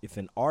if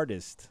an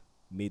artist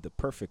made the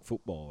perfect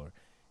footballer,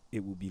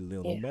 it would be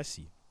Lionel Yeah.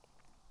 Messi,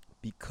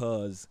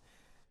 because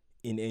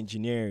in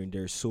engineering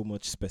there's so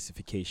much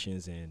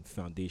specifications and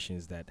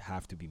foundations that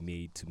have to be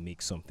made to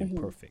make something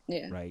perfect,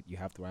 Yeah. right? You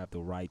have to have the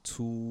right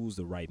tools,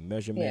 the right Yeah.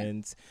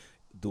 measurements,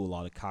 do a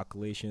lot of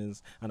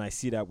calculations. And I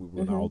see that with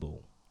hmm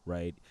Ronaldo,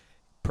 right?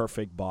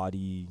 Perfect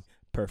body,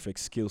 perfect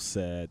skill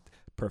set,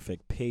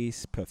 perfect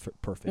pace,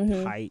 perfect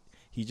hmm height.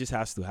 He just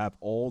has to have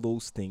all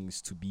those things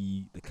to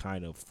be the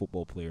kind of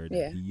football player that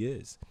Yeah. he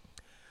is.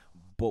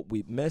 But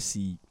with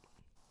Messi,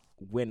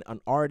 when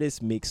an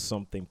artist makes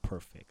something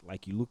perfect,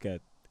 like you look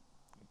at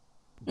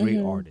great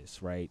hmm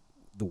artists, right?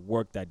 The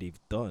work that they've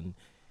done,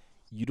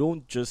 you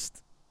don't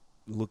just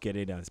look at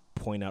it and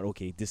point out,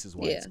 okay, this is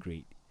why Yeah. it's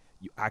great.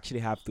 You actually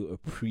have to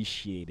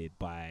appreciate it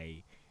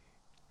by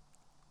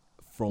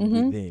from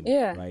within,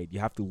 Yeah. right? You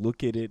have to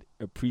look at it,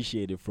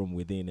 appreciate it from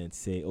within, and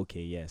say,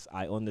 okay, yes,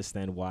 I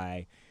understand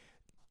why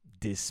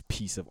this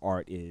piece of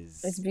art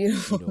It's is,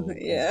 beautiful. as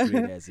Yeah.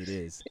 great as it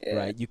is, Yeah.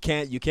 right? You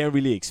can't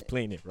really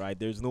explain it, right?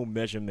 There's no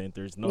measurement,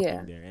 there's Yeah.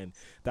 nothing there. And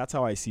that's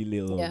how I see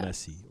Lionel Yeah.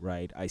 Messi,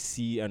 right? I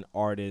see an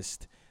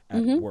artist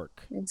at hmm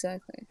work.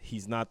 Exactly.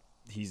 He's not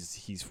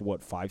he's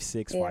what,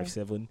 5'6", Yeah.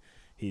 5'7".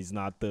 He's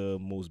not the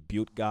most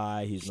built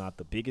guy, he's not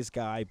the biggest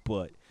guy,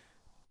 but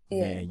Yeah.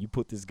 man, you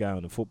put this guy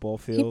on the football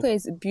He field.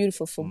 plays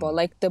beautiful football. mm,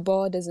 Like the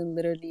ball doesn't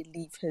literally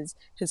leave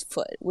his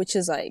foot, which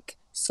is like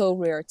so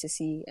rare to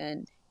see.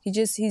 And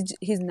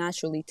he's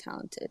naturally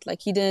talented.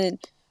 Like he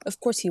didn't. Of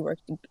course, he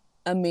worked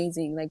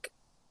amazing. Like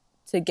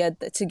to get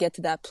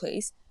to that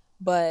place,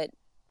 but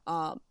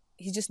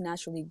he's just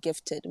naturally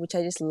gifted, which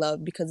I just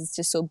love because it's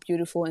just so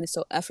beautiful and it's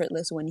so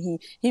effortless when he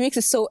makes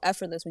it so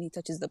effortless when he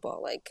touches the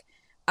ball. Like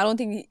I don't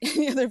think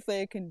any other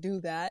player can do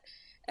that.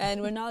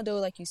 And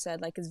Ronaldo, like you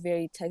said, like is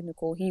very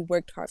technical. He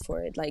worked hard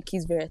for it. Like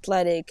he's very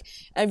athletic.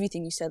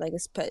 Everything you said, like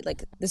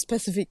the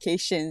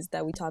specifications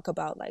that we talk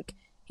about, like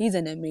he's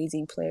an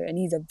amazing player and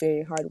he's a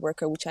very hard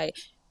worker, which I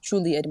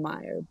truly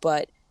admire.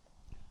 But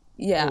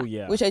oh yeah,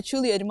 yeah, which I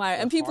truly admire.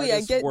 the And people, yeah,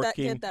 hardest get that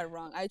working. get that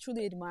wrong. I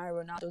truly admire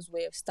Ronaldo's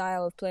way of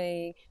style of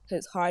playing,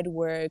 his hard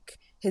work,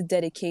 his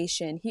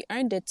dedication. He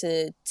earned it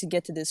to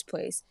get to this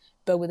place.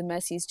 But with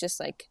Messi, it's just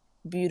like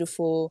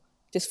beautiful,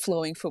 just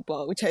flowing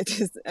football, which I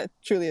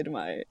truly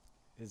admire.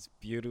 It's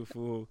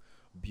beautiful,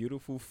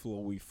 beautiful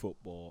flowy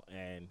football.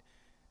 And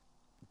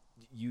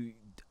you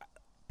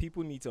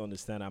people need to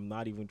understand, I'm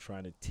not even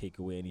trying to take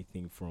away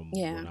anything from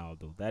Yeah,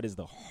 Ronaldo. That is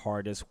the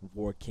hardest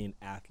working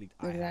athlete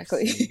I have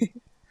seen. exactly.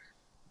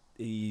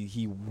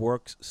 He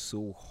works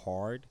so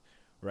hard,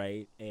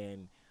 right?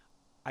 And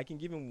I can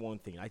give him one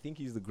thing. I think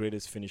he's the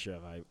greatest finisher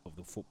of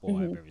the football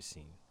I've hmm ever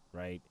seen,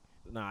 right?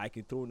 Now, I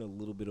can throw in a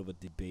little bit of a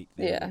debate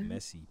there Yeah. with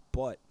Messi,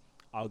 but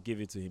I'll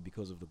give it to him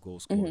because of the goal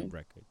scoring hmm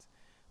records.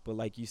 But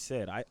like you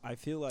said, I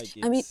feel like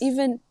I mean,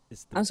 even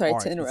it's the I'm sorry to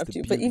art, it's the interrupt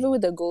you, but even beauty.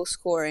 with the goal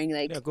scoring,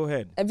 Yeah, like go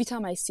ahead. every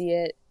time I see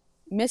it,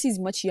 Messi's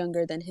much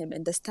younger than him,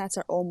 and the stats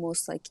are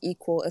almost like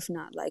equal, if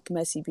not like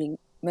Messi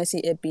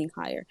it being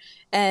higher.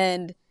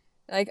 And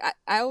like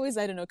I always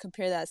I don't know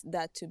compare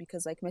that to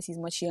because like Messi's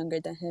much younger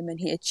than him, and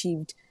he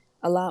achieved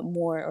a lot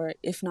more, or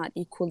if not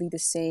equally the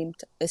same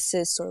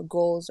assists or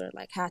goals or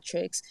like hat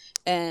tricks,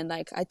 and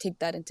like I take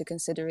that into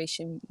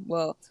consideration.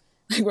 Well,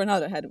 like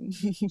Ronaldo had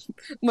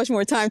much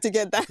more time to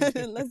get that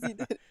unless he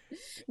did.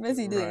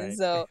 Messi didn't. Right.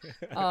 So,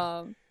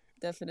 um,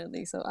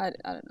 definitely. So I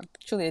don't know.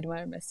 Truly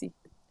admire Messi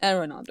and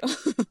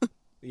Ronaldo.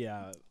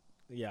 Yeah,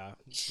 yeah.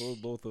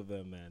 Both of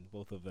them, man.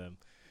 Both of them.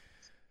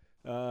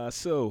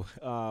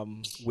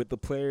 With the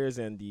players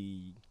and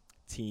the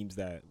teams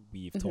that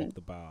we've Hmm. talked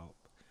about,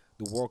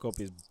 the World Cup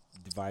is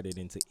divided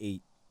into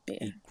Yeah.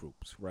 eight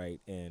groups,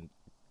 right? And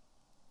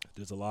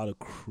there's a lot of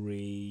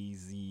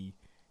crazy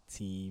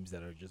teams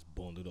that are just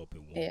bundled up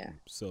in one Yeah.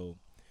 group. So,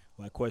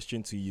 my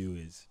question to you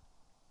is,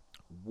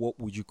 what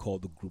would you call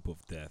the group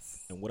of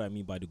death? And what I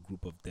mean by the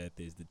group of death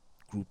is the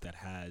group that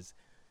has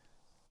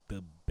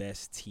the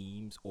best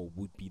teams or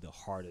would be the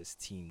hardest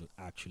team to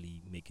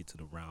actually make it to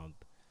the round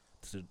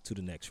to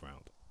the next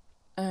round.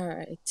 All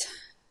right.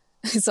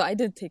 So I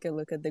did take a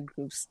look at the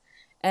groups,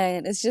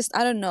 and it's just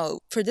I don't know.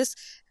 For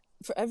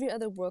every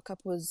other World Cup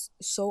was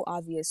so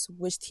obvious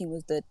which team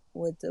was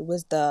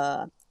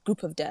the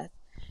group of death.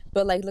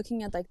 But like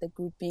looking at like the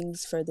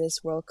groupings for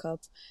this World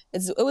Cup,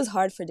 it was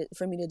hard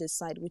for me to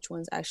decide which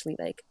one's actually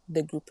like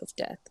the group of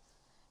death,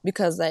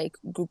 because like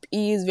Group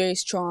E is very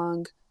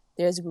strong.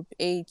 There's Group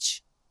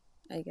H,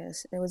 I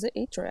guess. It was it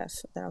H or F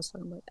that I was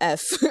talking about?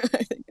 F.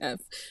 I think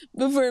F.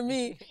 But for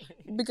me,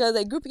 because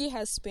like Group E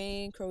has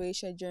Spain,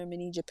 Croatia,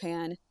 Germany,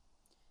 Japan.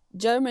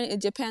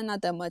 Japan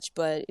not that much,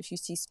 but if you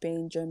see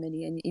Spain,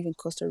 Germany, and even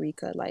Costa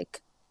Rica,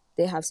 like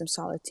they have some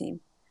solid team.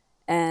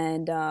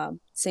 And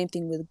same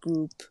thing with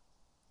Group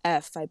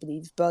F, I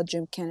believe.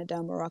 Belgium,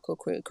 Canada, Morocco,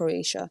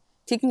 Croatia.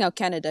 Taking out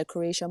Canada,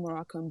 Croatia,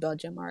 Morocco, and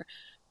Belgium are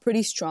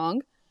pretty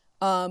strong.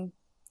 Um,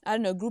 I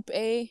don't know. Group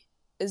A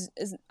is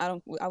I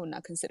would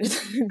not consider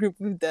that a group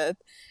of death.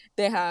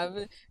 They have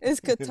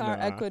it's Qatar,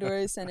 Nah.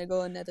 Ecuador,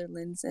 Senegal, and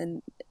Netherlands,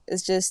 and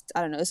it's just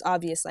I don't know. It's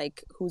obvious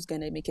like who's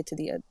gonna make it to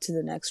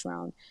the next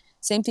round.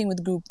 Same thing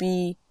with Group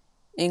B,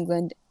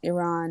 England,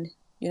 Iran,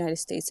 United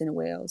States, and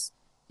Wales.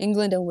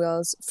 England and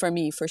Wales, for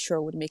me, for sure,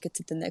 would make it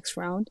to the next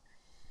round.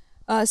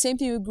 Same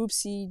thing with Group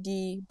C,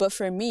 D, but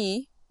for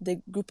me,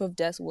 the group of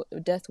death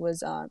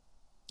was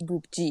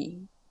Group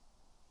G,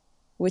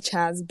 which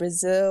has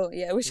Brazil,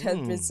 yeah, which has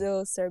Mm,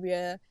 Brazil,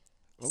 Serbia,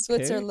 okay.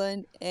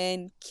 Switzerland,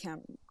 and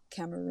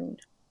Cameroon.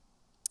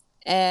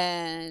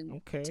 And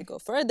to Okay. go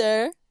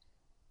further,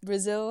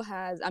 Brazil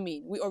has, I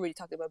mean, we already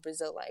talked about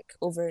Brazil like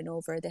over and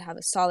over. They have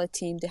a solid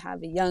team, they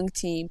have a young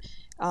team.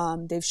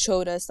 They've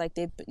showed us like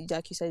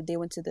you said, they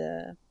went to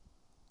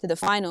the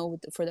final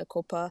for the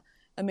Copa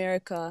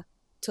America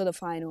to the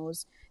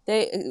finals.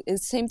 It's the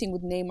same thing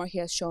with Neymar. He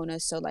has shown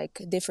us so like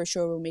they for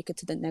sure will make it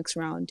to the next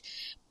round.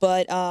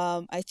 But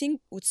I think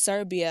with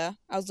Serbia,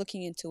 I was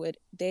looking into it.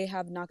 They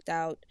have knocked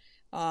out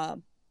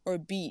or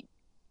beat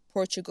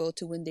Portugal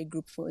to win their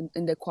group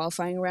in the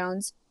qualifying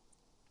rounds,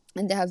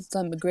 and they have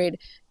some great.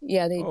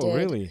 Yeah, they Oh, did,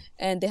 really?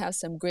 and they have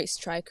some great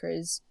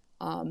strikers.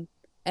 And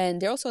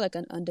they're also like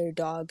an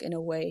underdog in a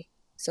way.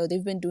 So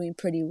they've been doing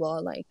pretty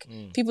well. Like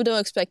Mm. people don't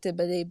expect it,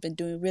 but they've been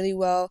doing really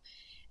well.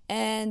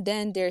 And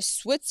then there's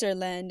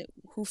Switzerland,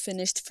 who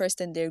finished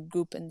first in their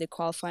group in the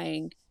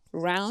qualifying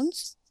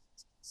rounds,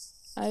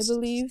 I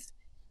believe.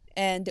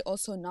 And they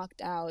also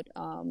knocked out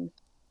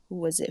who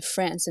was it?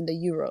 France in the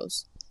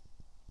Euros.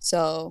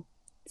 So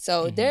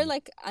they're Mm-hmm.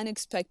 like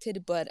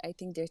unexpected, but I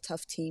think they're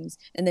tough teams.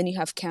 And then you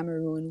have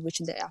Cameroon, which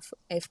in the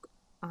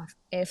AFCON,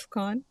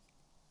 AFCON,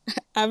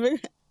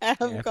 AFCON.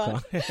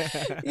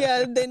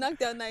 yeah, they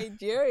knocked out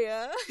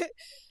Nigeria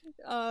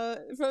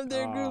from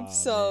their group. Oh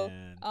So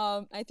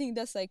man. I think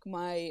that's like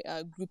my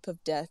group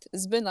of death.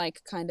 It's been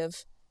like kind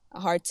of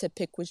hard to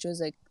pick which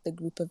was like the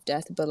group of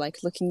death, but like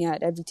looking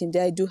at every team,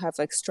 they do have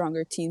like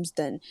stronger teams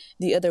than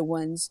the other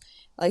ones.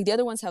 Like the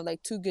other ones have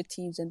like two good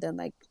teams, and then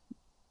like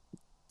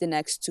the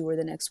next two or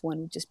the next one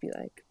would just be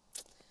like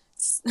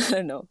I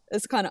don't know.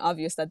 It's kind of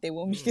obvious that they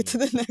won't make it to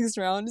Mm. the next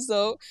round.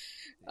 So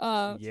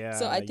Yeah,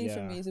 I think for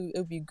yeah. me it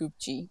would be Group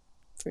G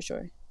for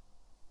sure.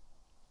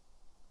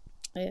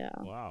 Yeah.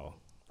 Wow.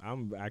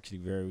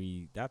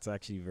 That's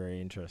actually very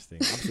interesting.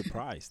 I'm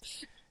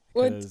surprised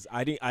What? because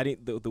I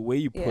didn't the way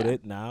you put Yeah.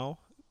 it now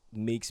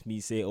makes me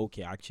say,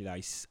 okay, actually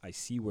I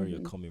see where you're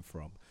Hmm. coming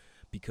from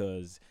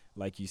because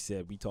like you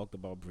said, we talked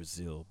about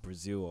Brazil.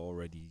 Brazil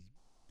already,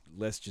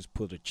 let's just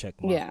put a check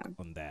mark Yeah.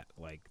 on that.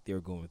 Like they're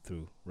going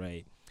through,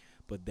 right?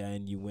 But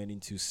then you went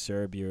into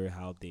Serbia,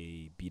 how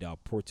they beat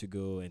out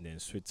Portugal, and then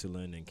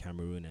Switzerland and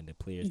Cameroon, and the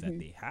players that Hmm.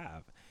 they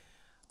have.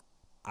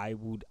 I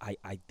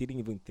didn't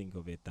even think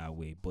of it that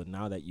way, but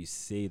now that you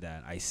say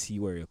that, I see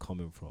where you're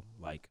coming from.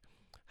 Like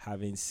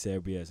having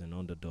Serbia as an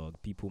underdog,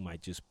 people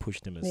might just push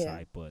them Yeah.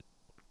 aside, but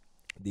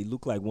they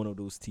look like one of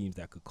those teams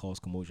that could cause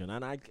commotion.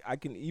 And I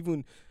can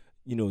even,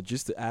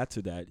 just to add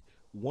to that,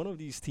 one of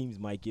these teams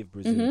might give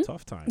Brazil a Hmm.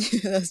 tough time.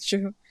 That's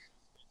true.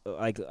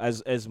 Like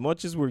as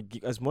much as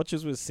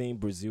we're saying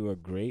Brazil are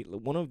great,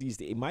 one of these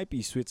it might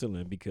be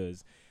Switzerland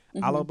because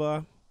Hmm.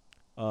 Alaba,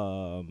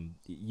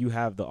 you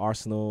have the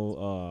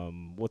Arsenal.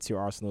 What's your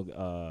Arsenal?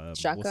 What's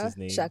Shaka. his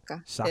name? Shaka.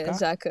 Yeah. Saka.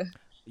 Shaka.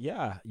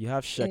 Yeah, you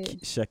have Yeah.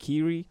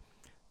 Shakiri.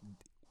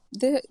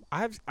 The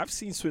I've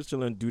seen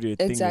Switzerland do their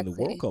thing in the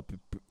World exactly. Cup,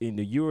 in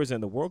the Euros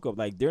and the World Cup.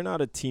 Like they're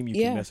not a team you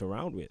can Yeah. mess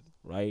around with,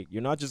 right?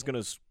 You're not just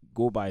gonna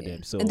go by Yeah.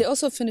 them. And they So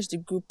also finished their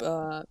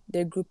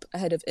group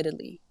ahead of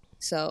Italy.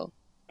 So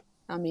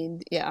I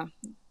mean, yeah. ahead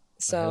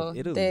of So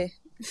Italy, they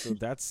so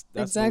that's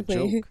no exactly.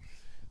 joke.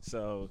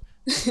 So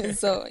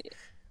So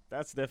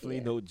That's definitely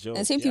yeah, no and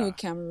joke. same thing Yeah. with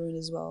Cameroon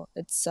as well.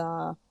 It's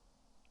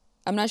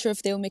I'm not sure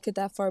if they'll make it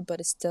that far, but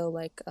it's still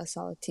like a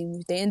solid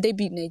team. They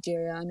beat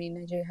Nigeria. I mean,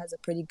 Nigeria has a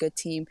pretty good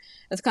team.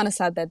 It's kind of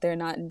sad that they're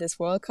not in this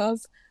World Cup,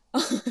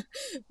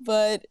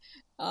 but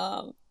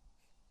um,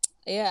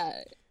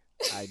 yeah.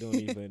 I don't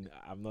even.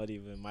 I'm not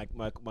even.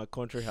 My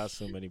country has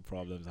so many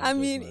problems. I'm I just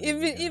mean, not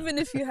even gonna. even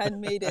if you had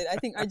made it, I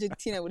think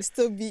Argentina would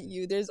still beat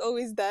you. There's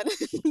always that.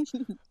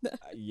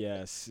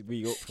 Yes,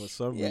 for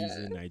some Yeah,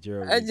 reason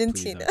Nigeria always plays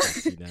Argentina.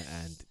 Argentina,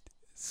 and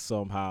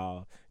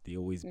somehow they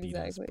always beat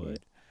us. Exactly.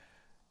 But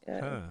Yeah.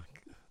 huh,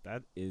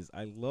 that is.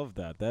 I love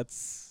that.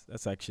 That's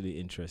actually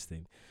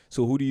interesting.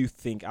 So who do you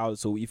think out?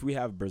 So if we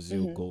have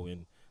Brazil hmm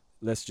going,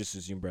 let's just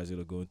assume Brazil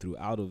are going through.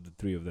 Out of the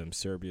three of them,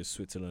 Serbia,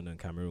 Switzerland, and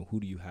Cameroon, who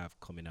do you have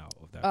coming out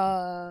of that group?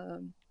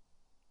 Um,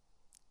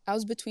 I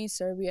was between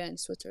Serbia and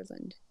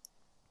Switzerland.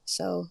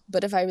 So,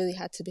 but if I really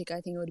had to pick,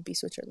 I think it would be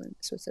Switzerland.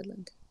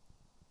 Switzerland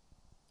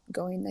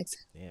going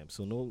next. Damn.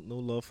 So no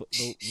love for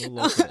no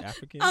love for the I'm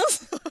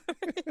Africans.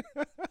 sorry.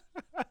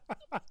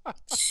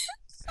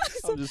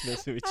 I'm just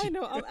messing with I you.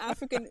 know I'm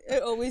African.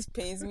 It always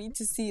pains me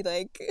to see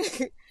like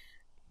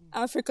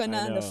Africa I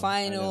not in the know.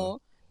 I know.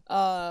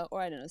 final,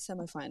 or I don't know,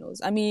 semifinals.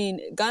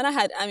 Ghana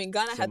had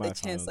the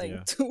chance Semifinals. like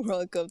Yeah. 2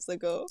 World Cups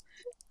ago,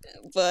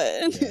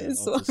 but Yeah.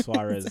 Until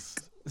Suarez.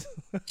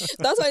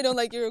 that's why I don't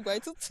like Uruguay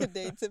till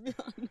today, to be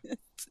honest.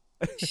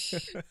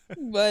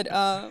 But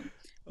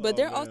but Oh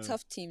they're all man.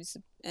 tough teams,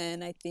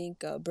 and I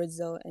think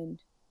Brazil and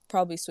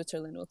probably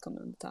Switzerland will come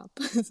on the top.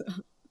 So,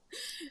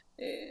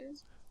 yeah,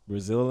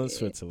 Brazil and yeah,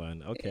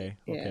 Switzerland. Okay.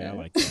 Okay. I yeah,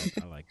 like that.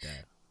 I like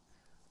that.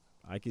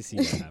 I can see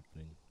that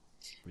happening.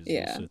 Brazil,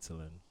 yeah.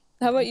 Switzerland.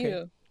 How about Okay.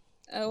 you?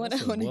 I want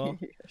Awesome. to hear Well,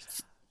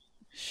 yours.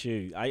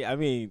 shoot. I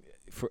mean,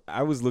 for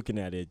I was looking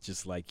at it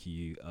just like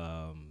you.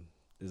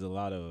 There's a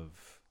lot of,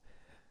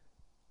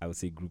 I would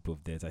say, group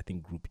of deaths. I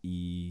think Group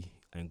E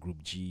and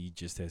Group G,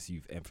 just as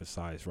you've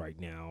emphasized right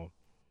now.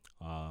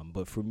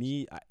 But for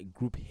me,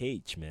 Group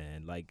H,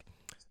 man, like,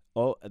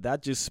 oh,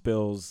 that just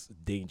spells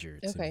danger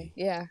to Okay, me,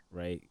 yeah,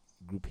 right?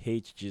 Group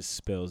H just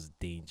spells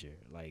danger.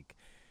 Like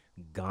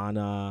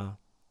Ghana,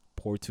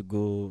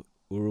 Portugal,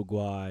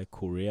 Uruguay,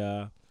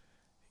 Korea,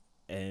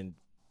 and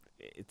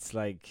it's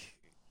like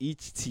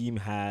each team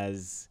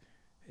has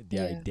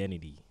their yeah.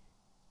 identity,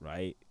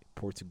 right?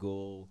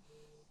 Portugal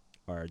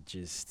are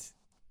just,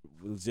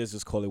 let's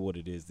just call it what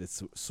it is.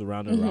 It's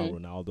surrounded around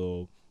Mhm.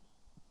 Ronaldo.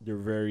 They're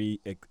very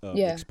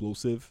Yeah.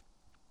 explosive.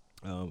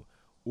 Um,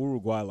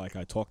 Uruguay, like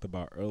I talked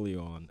about earlier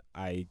on,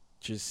 I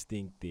just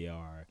think they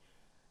are.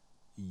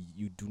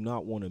 You do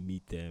not want to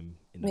meet them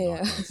in the Yeah.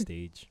 knockout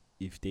stage.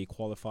 If they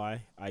qualify,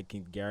 I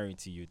can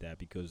guarantee you that,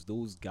 because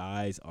those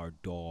guys are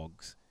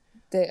dogs.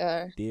 They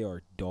are. They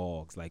are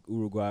dogs. Like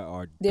Uruguay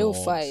are They will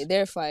dogs. fight.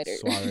 They're a fighter.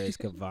 Suarez,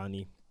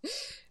 Cavani,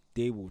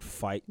 they would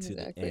fight to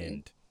the Exactly.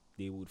 end.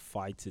 They would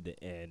fight to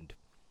the end.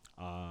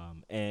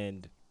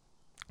 And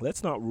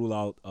let's not rule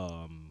out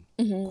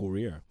Mhm.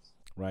 Korea,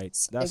 right?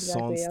 That's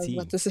Exactly. Son's I was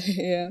about team, to say,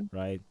 yeah.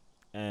 right?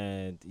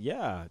 And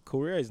yeah,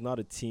 Korea is not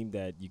a team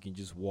that you can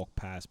just walk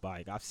past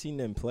by. I've seen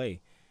them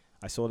play.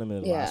 I saw them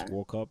in the last Yeah.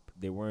 World Cup.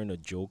 They weren't a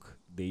joke.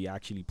 They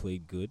actually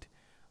played good,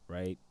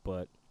 right?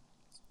 But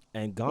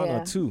and Ghana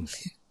Yeah. too.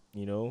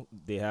 You know,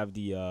 they have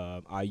the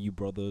IU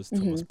brothers,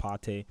 Thomas Mhm.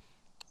 Partey.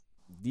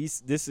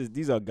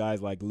 These are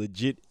guys like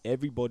legit.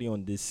 Everybody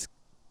on this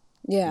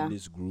in Yeah.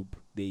 this group,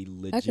 they I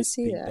can legit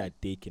see think that. that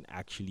they can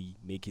actually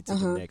make it to the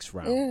Uh-huh. next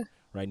round, Yeah.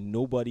 right?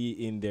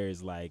 Nobody in there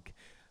is like,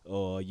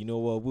 oh, you know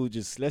what?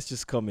 Let's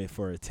just come in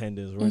for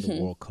attendance. We're in the Mhm.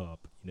 World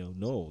Cup,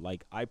 no.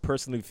 Like I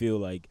personally feel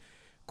like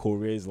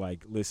Korea is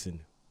like,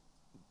 listen,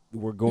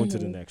 we're going to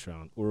the Mhm. next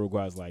round.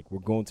 Uruguay's like, we're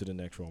going to the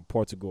next round.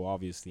 Portugal,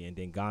 obviously, and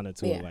then Ghana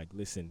too are Yeah. like,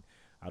 listen,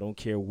 I don't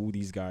care who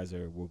these guys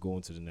are. We're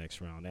going to the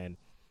next round, and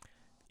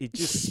it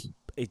just,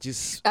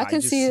 I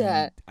can see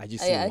that. I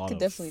just see a I lot could of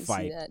definitely see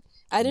fight. that.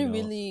 I You didn't know,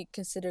 really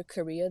consider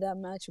Korea that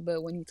much,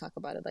 but when you talk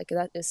about it, like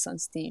that is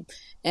Sun's team,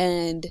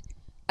 and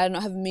I don't know,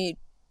 I haven't made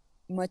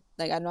much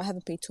like I don't know, I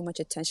haven't paid too much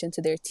attention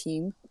to their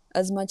team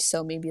as much,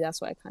 so maybe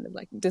that's why I kind of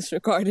like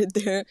disregarded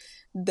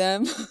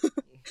them.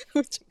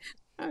 Which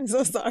I'm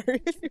so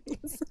sorry if you're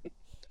listening.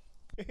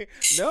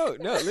 no,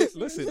 no. If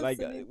you're Listen, like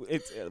listening.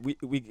 it's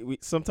we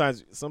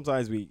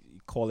sometimes we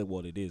call it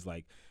what it is.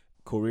 Like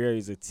Korea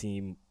is a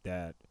team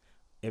that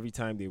every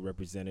time they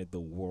represented the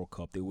World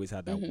Cup, they always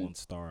had that Mm-hmm. one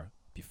star.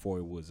 Before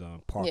it was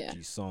Park Yeah,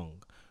 Ji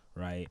Sung,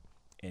 right?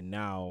 And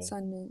now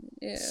Sunman.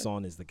 Yeah,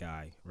 Son is the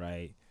guy,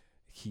 right?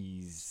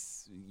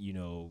 He's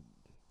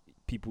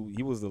people.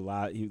 He was the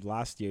last.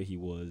 Last year he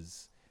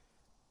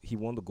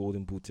won the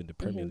Golden Boot in the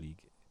Premier mm-hmm.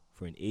 League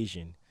for an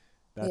Asian.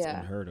 That's Yeah,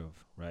 unheard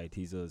of, right?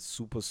 He's a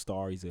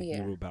superstar. He's a yeah.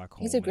 hero back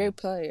He's a home, great and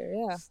player.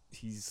 Yeah.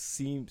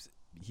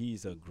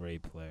 he's a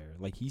great player.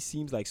 Like he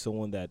seems like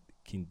someone that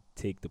can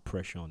take the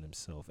pressure on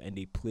himself, and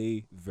they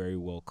play very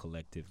well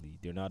collectively.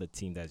 They're not a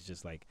team that's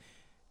just like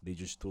they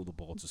just throw the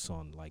ball to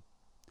Son. Like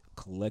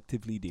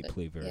collectively, they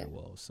play very Yeah.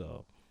 well.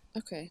 So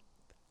Okay.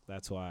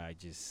 that's why I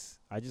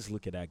just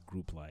look at that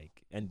group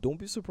like, and don't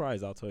be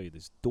surprised. I'll tell you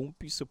this. Don't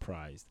be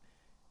surprised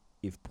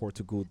if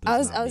Portugal I does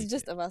was not I was make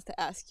just it. about to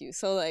ask you.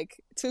 So like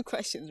two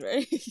questions,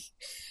 right?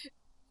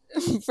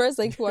 First,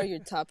 like who are your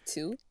top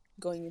two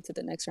going into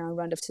the next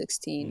round of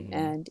 16? Hmm.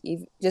 And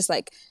if just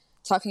like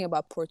talking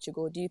about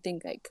Portugal, do you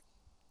think like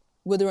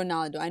with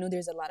Ronaldo, I know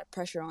there's a lot of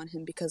pressure on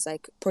him because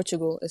like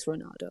Portugal is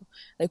Ronaldo.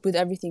 Like with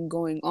everything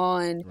going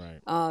on, Right.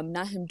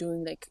 not him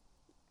doing like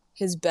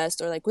his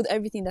best or like with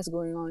everything that's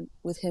going on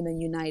with him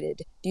and United,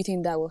 do you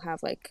think that will have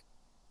like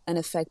an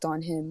effect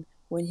on him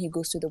when he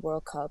goes to the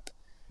World Cup?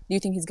 Do you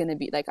think he's gonna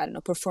be like, I don't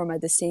know, perform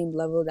at the same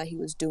level that he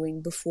was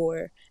doing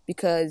before?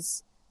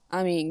 Because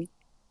I mean,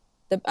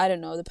 I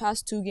don't know, the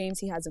past two games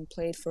he hasn't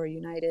played for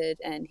United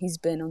and he's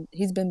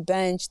been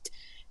benched,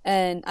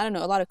 and I don't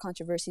know, a lot of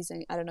controversies.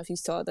 And I don't know if you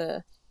saw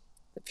the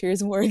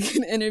Piers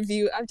Morgan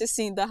interview. I've just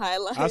seen the I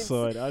highlights.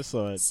 saw it. I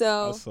saw it. I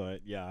So saw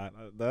it. Yeah,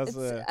 that's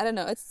it's, I don't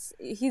know, it's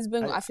he's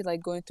been, I I feel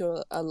like, going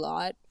through a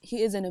lot.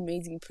 He is an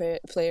amazing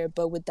player,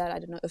 but with that, I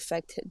don't know,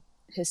 affect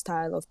his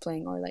style of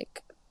playing or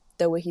like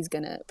the way he's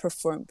gonna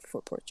perform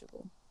for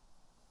Portugal.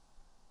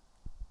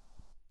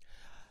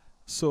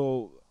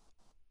 so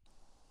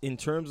in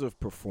terms of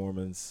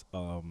performance,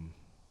 I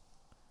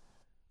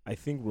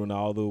think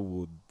Ronaldo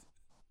would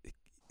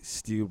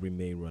still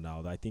remain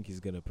Ronaldo. I think he's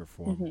gonna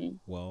perform Hmm.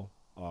 well.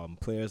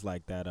 Players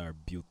like that are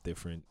built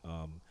different.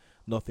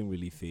 Nothing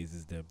really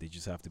phases them. They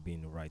just have to be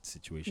in the right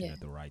situation Yeah. at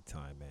the right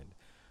time. And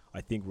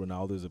I think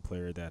Ronaldo is a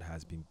player that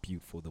has been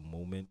built for the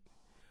moment.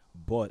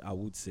 But I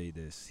would say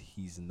this: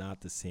 he's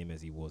not the same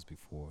as he was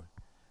before,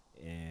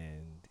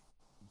 and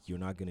you're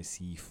not gonna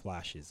see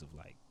flashes of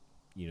like,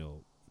 you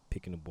know,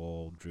 picking the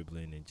ball,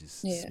 dribbling, and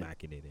just Yeah.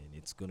 smacking it in.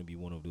 It's gonna be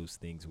one of those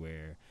things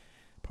where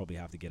probably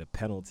have to get a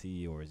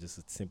penalty or just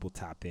a simple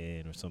tap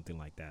in or something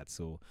like that.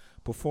 So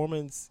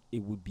performance,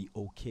 it would be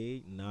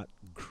okay, not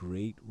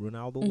great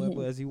Ronaldo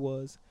level Hmm. as he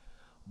was,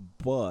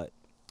 but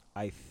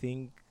I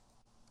think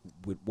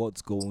with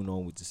what's going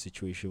on with the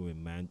situation with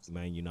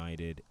Man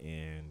United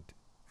and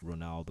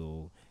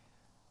Ronaldo,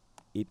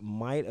 it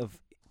might have.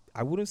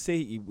 I wouldn't say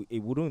it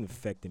wouldn't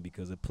affect him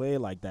because a player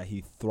like that,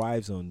 he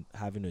thrives on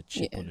having a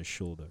chip Yeah. on his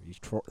shoulder. He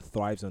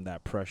thrives on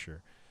that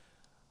pressure.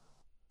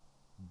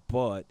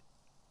 But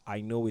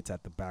I know it's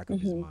at the back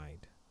of his Hmm.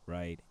 mind,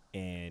 right?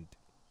 And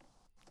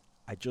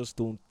I just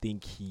don't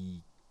think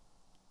he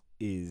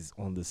is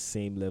on the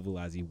same level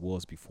as he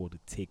was before to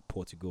take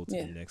Portugal to the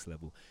Yeah. next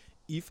level.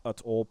 If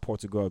at all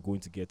Portugal are going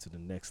to get to the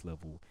next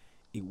level,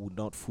 it would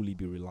not fully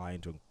be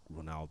reliant on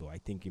Ronaldo. I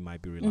think it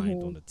might be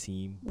reliant Hmm. on the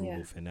team, Bruno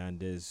Yeah.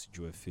 Fernandes,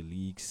 Joao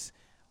Felix,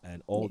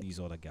 and all Yeah. these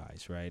other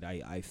guys, right?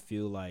 I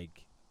feel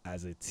like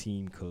as a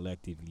team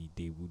collectively,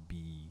 they would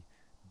be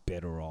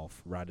better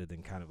off rather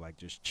than kind of like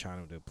just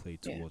channel their play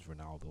Yeah. towards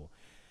Ronaldo.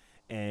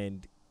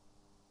 And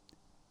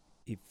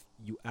if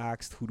you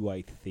asked who do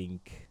I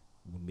think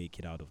will make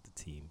it out of the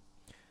team,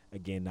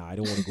 again, now I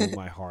don't want to go with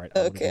my heart.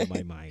 I want to go Okay. with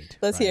my mind,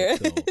 Let's right? hear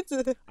So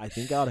it. I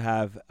think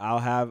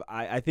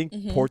I think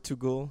Hmm.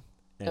 Portugal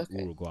and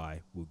Okay. Uruguay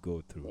will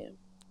go through, Yeah.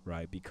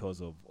 right?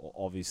 Because of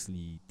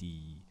obviously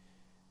the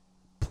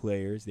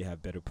players, they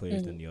have better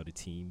players than Hmm. the other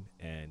team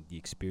and the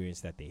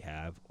experience that they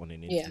have on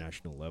an Yeah.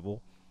 international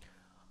level.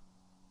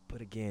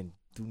 But again,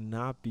 do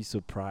not be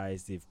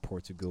surprised if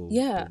Portugal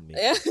Yeah. don't make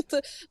Yeah.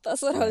 it,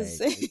 That's what I was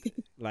right? saying.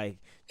 Like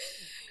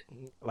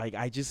like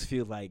I just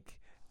feel like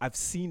I've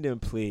seen them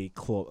play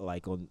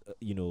like on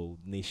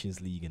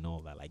Nations League and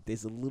all that. Like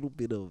there's a little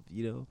bit of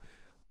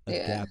a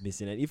Yeah. gap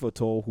missing, and if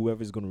at all,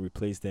 whoever's going to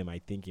replace them, I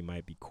think it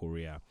might be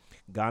Korea.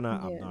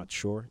 Ghana, I'm Yeah. not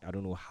sure. I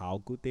don't know how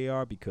good they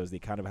are because they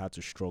kind of had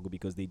to struggle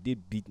because they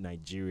did beat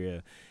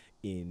Nigeria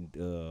in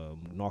the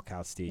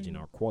knockout stage in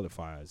Hmm. our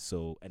qualifiers.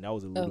 So and that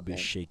was a little bit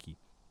Okay. shaky,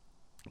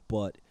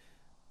 but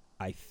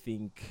I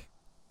think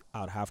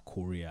I'd have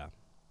Korea,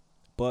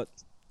 but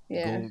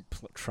Yeah.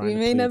 trying We to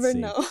may play it never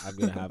safe. know. I'm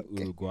gonna have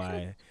Okay.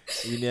 Uruguay.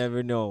 We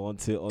never know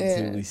until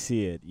Yeah. we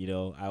see it.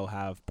 I'll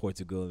have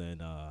Portugal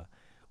and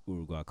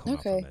Uruguay come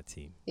out from Okay. that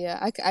team. Yeah,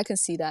 I can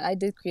see that. I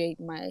did create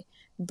my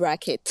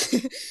bracket,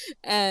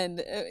 and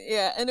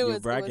yeah, and Your it was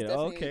bracket,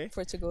 oh, definitely okay.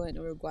 Portugal and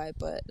Uruguay.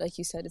 But like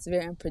you said, it's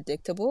very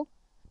unpredictable.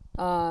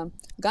 Um,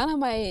 Ghana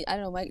might, I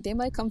don't know, they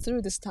might come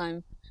through this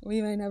time.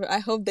 We may never. I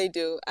hope they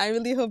do. I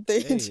really hope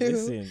they Hey, do.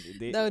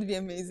 listen, That would be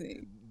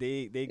amazing.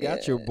 they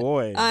got your Yeah,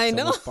 boy I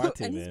know, Thomas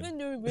Partey, and he's man. been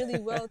doing really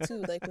well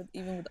too. Like with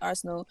even with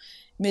Arsenal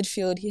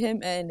midfield,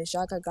 him and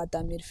Xhaka got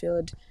that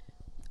midfield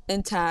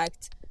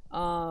intact.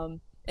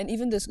 And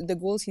even the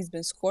goals he's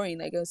been scoring,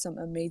 like some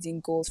amazing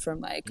goals from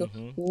like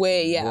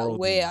way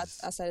Worldies,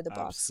 outside of the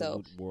box. So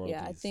absolute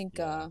yeah, worldies.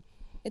 Yeah,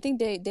 I think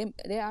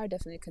they are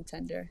definitely a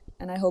contender,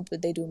 and I hope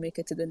that they do make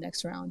it to the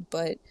next round.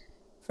 But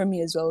for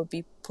me as well, would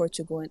be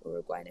Portugal and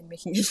Uruguay and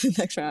making it to the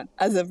next round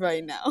as of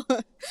right now.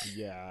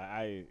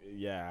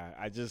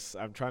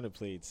 I'm trying to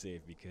play it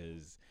safe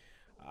because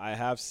I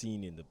have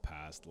seen in the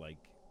past like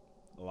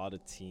a lot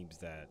of teams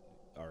that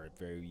are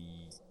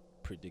very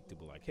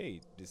predictable. Like,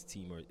 hey, this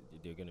team are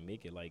they're gonna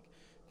make it. Like,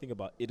 think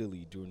about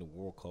Italy during the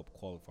World Cup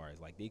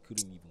qualifiers. Like, they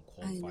couldn't even I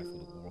qualify for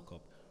the know. World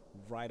Cup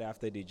right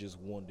after they just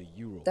won the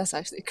Euro. That's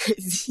actually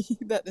crazy.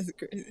 That is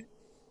crazy.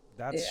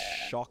 That's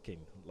Yeah.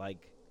 shocking.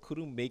 Like,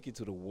 couldn't make it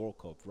to the World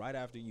Cup right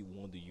after you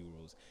won the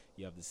Euros.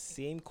 You have the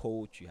same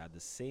coach, you had the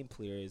same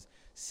players,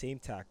 same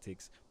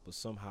tactics, but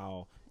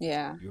somehow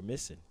Yeah. you're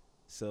missing.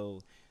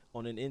 So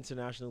on an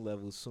international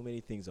level, so many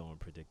things are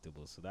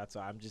unpredictable. So that's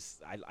why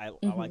I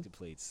Hmm. like to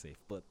play it safe.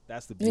 But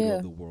that's the beauty of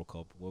Yeah. the World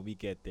Cup. When we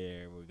get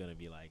there, we're gonna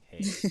be like,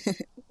 hey,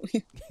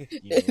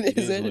 It it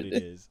is is what what it it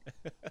is. is.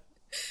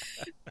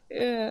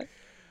 Yeah.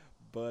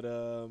 But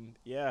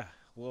yeah.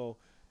 Well,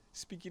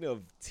 speaking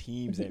of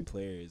teams Mhm. and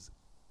players,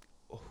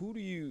 who do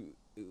you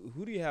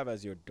who do you have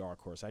as your dark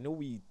horse? I know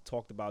we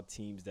talked about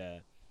teams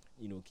that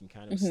can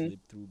kind of Mhm. slip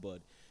through,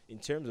 but in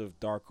terms of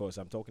dark horse,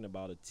 I'm talking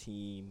about a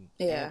team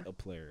and Yeah. a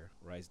player,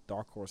 right?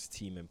 Dark horse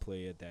team and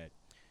player that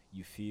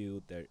you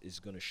feel that is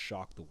gonna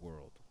shock the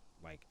world,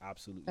 like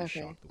absolutely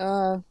Okay. shock the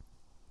world.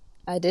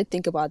 I did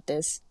think about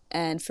this,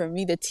 and for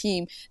me, the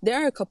team,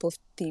 there are a couple of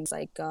teams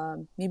like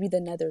maybe the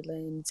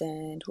Netherlands,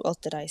 and who else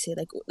did I say?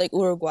 Like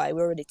Uruguay.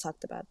 We already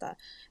talked about that,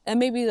 and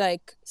maybe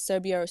like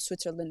Serbia or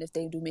Switzerland if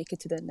they do make it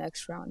to the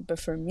next round. But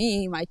for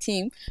me, my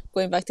team,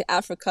 going back to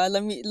Africa,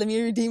 let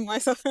me redeem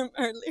myself from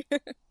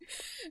earlier,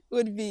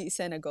 would be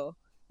Senegal.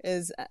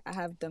 Is I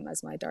have them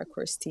as my dark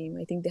horse team.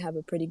 I think they have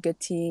a pretty good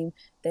team.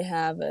 They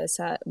have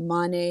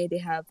Mane, they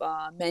have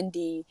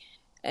Mendy,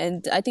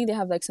 and I think they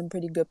have like some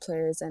pretty good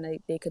players, and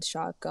they could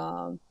shock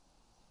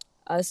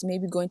us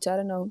maybe going to, I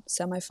don't know,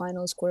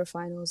 semifinals,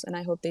 quarterfinals, and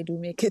I hope they do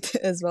make it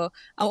as well.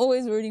 I'm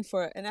always rooting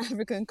for an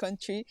African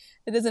country.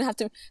 It doesn't have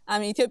to. I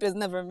mean, Ethiopia's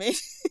never made.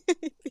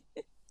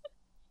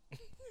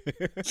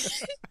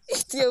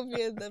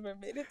 Ethiopia's never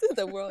made it to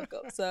the World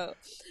Cup, so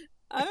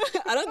I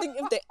don't think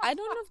if they. I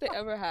don't know if they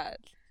ever had.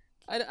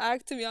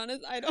 To be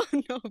honest, I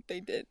don't know if they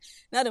did.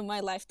 Not in my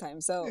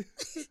lifetime. So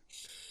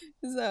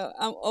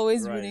I'm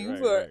always Right, rooting right,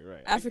 for right,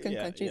 right. African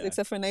Yeah, countries yeah.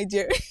 except for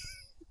Nigeria.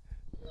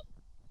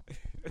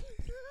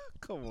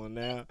 Come on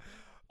now.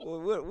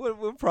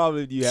 What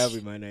problem do you have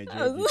with my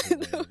I Nigerian was, people,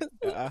 man?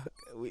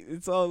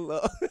 It's all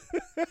love.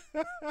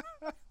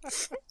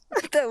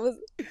 that was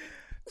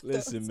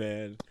that Listen, was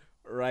man.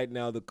 Right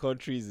now, the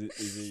country is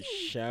in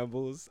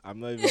shambles. I'm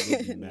not even gonna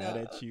be mad no,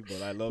 at you,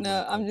 but I love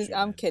my no. country,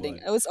 I'm man. kidding.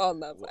 But It was all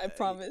love. I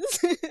promise.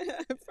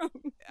 I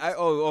promise.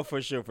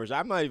 for sure, for sure.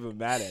 I'm not even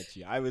mad at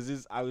you. I was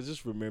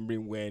just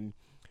remembering when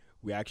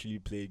we actually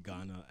played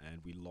Ghana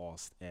and we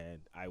lost, and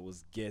I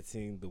was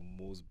getting the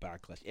most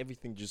backlash.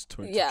 Everything just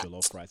turned to Yeah.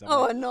 jollof rice. I'm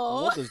Oh like, no.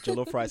 what does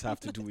jollof rice have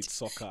to do with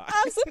soccer?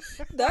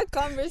 That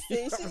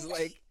I conversation was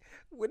like,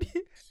 what?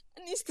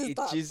 needs to It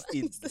stop. just It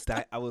it needs to stop.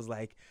 that I was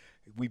like,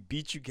 we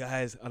beat you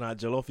guys, and our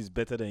jollof is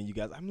better than you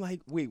guys. I'm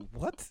like, wait,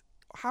 what?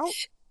 How?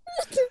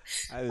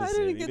 I How was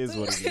did we saying it get is to?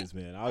 what it is,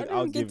 man. How I'll did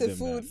I'll we get give to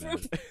them food that, from?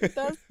 man.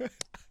 That's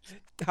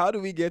How do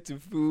we get to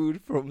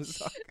food from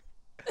soccer?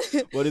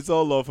 But it's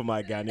all love for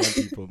my Ghanaian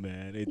people,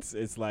 man.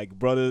 It's like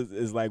brothers,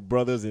 it's like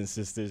brothers and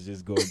sisters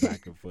just going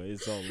back and forth.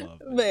 It's all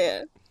love, man.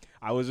 man.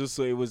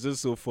 It was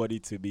just so funny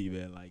to me,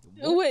 man. Like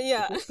Wait,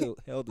 yeah. what the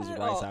hell does At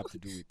rice all. have to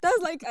do with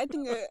That's like I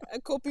think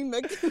a coping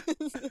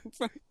mechanism.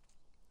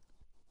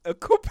 a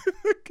cup?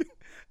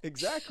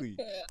 Exactly.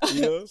 You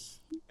Yeah. know,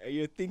 and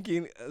you're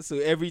thinking. So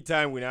every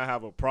time we now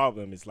have a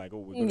problem, it's like, oh,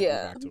 we're gonna go Yeah.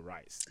 back to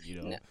rice.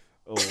 No.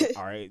 Oh,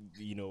 all right.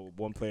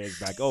 One player is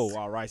back. Oh,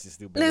 our rice is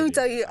still better Let me than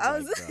tell you. you, I'm I like,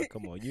 was bro,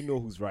 come on. You know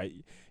who's right.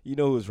 You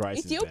know whose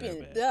rice is better, Ethiopian.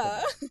 man. Come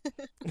Duh. on.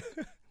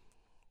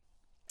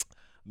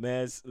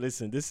 Man,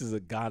 listen, this is a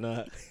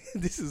Ghana,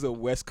 this is a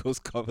West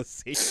Coast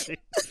conversation.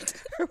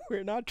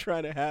 We're not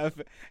trying to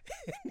have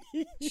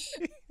any.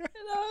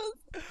 was,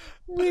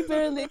 we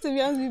barely, to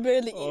be honest, we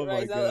barely eat Oh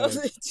my rice. That was god.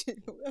 a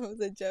joke. That was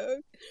a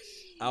joke.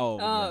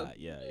 Oh yeah, Um,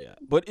 yeah, yeah.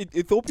 But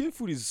Ethiopian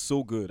food is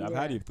so good. I've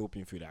had yeah.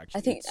 Ethiopian food I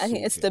actually. think It's I think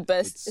so it's the good.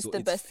 best. It's the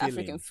It's best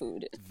African filling.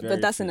 food, It's but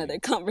very that's another filling.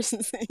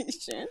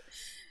 conversation.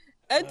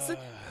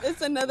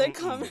 It's another Mm-mm,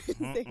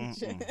 conversation.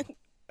 mm-mm.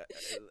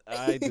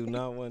 I do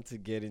not want to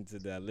get into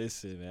that.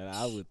 Listen, man,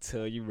 I will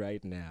tell you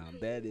right now,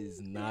 that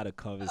is not a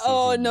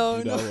Oh conversation you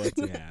no, do no, not want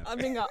no! to have. I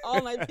bring out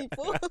all my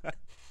people.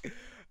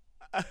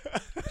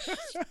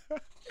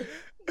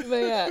 But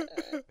yeah,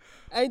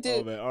 I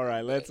Oh do. man, all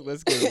right, let's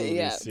get a little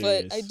bit Yeah,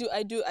 but serious.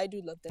 I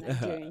do love the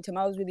Nigerian team.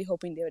 I was really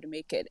hoping they would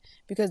make it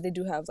because they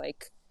do have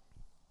like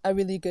a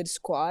really good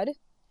squad.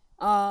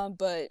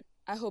 But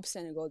I hope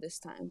Senegal this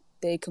time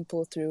they can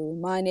pull through.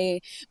 Mane,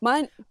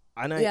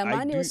 And I yeah, I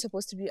Mane was do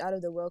supposed to be out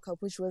of the World Cup,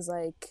 which was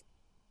like,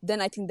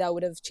 then I think that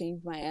would have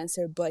changed my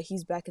answer. But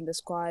he's back in the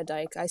squad.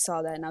 Like I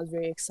saw that and I was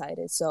very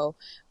excited. So,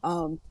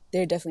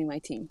 they're definitely my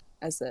team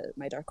as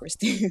my dark horse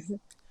team.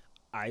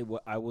 I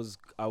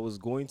was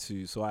going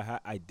to, so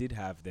I did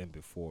have them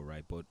before,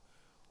 right? But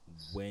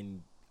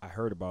when I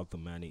heard about the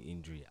Mane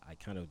injury, I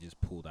kind of just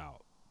pulled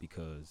out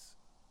because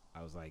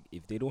I was like,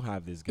 if they don't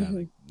have this guy, Hmm.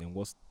 like, then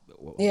what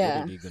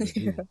are Yeah, they gonna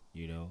do?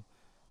 You know?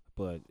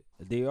 But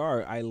they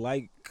are. I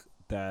like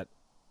that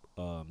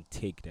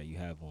take that you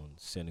have on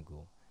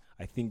Senegal.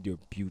 I think they're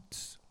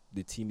built.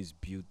 The team is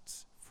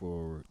built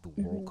for the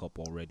World hmm. Cup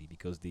already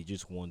because they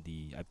just won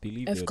the. I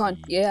believe they're Afcon.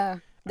 the Yeah,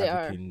 they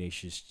are. African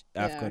nations,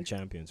 Yeah, African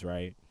champions,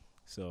 right?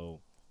 So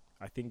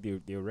I think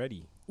they're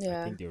ready. I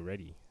yeah. think they're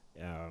ready.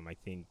 I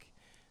think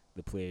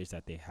the players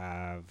that they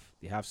have.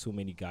 They have so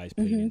many guys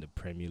playing Mm-hmm. in the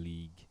Premier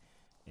League,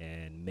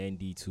 and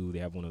Mendy too. They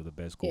have one of the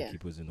best Yeah.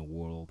 goalkeepers in the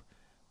world.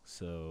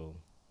 So,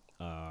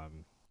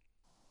 um,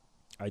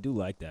 I do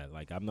like that.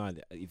 Like, I'm not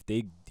if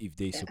they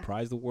Yeah.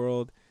 surprise the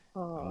world,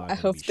 I'm Oh, not I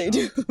gonna hope be they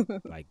do.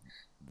 shocked. Like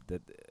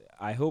that,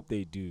 I hope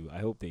they do. I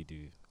hope they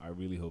do. I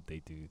really hope they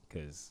do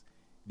because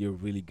they're a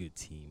really good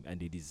team and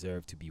they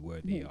deserve to be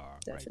where they Mhm. are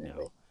right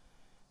Definitely. now.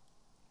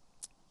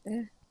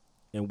 Yeah.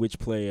 And which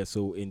player?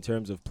 So, in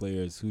terms of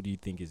players, who do you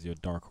think is your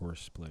dark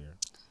horse player?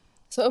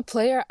 So a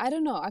player, I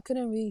don't know. I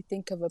couldn't really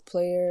think of a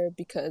player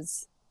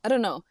because I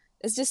don't know.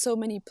 It's just so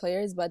many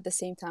players, but at the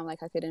same time,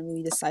 like I couldn't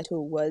really decide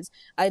who it was.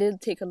 I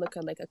did take a look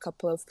at like a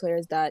couple of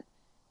players that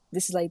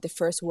this is like the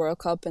first World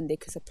Cup and they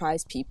could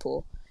surprise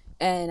people.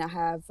 And I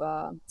have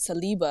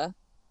Saliba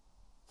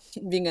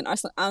being an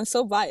Arsenal. I'm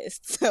so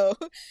biased, so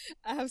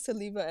I have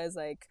Saliba as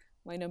like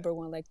my number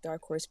one like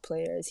dark horse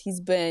players. He's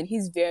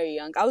very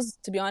young. I was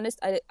to be honest,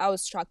 I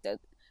was shocked at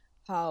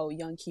how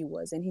young he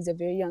was, and he's a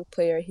very young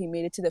player. He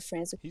made it to the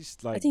France. He's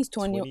I like think he's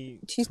 20. 20,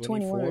 He's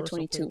 21 24 or or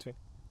something. 22.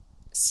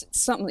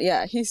 Something.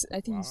 Yeah, he's.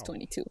 I think he's Wow.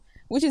 22,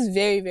 which is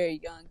very very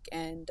young,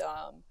 and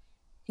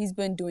he's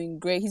been doing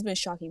great. He's been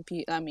shocking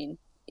people. I mean,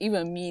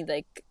 even me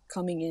like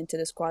coming into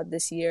the squad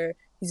this year,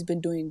 he's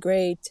been doing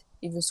great.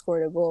 Even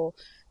scored a goal.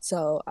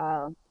 So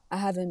I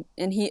haven't,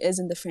 and he is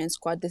in the France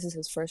squad. This is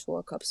his first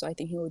World Cup, so I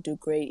think he will do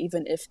great.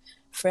 Even if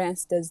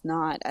France does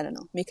not, I don't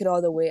know, make it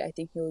all the way, I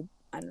think he'll.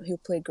 I don't know. He'll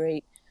play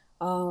great.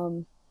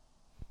 Um,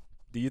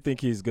 Do you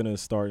think he's gonna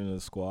start in the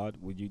squad?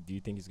 Would you? Do you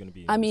think he's gonna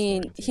be I in the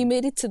mean, starting team? he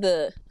made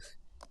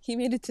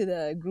it to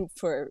the group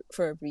for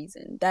a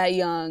reason. That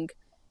young,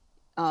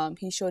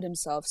 he showed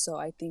himself, so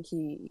I think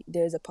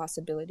there's a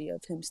possibility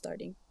of him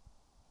starting,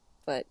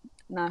 but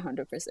not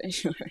 100%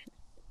 sure.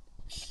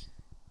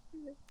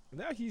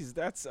 That he's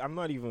that's I'm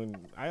not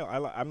even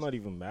I'm not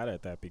even mad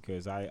at that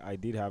because I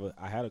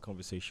had a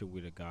conversation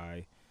with a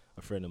guy,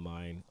 a friend of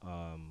mine,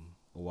 a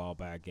while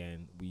back,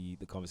 and we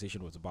the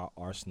conversation was about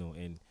Arsenal,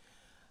 and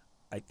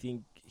I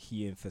think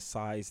he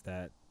emphasized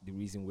that the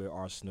reason where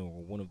Arsenal,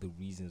 or one of the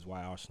reasons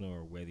why Arsenal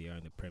are where they are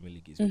in the Premier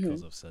League, is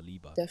because Hmm. of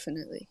Saliba,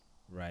 Definitely.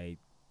 right?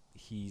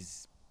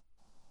 He's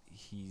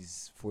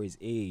for his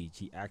age,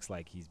 he acts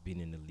like he's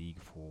been in the league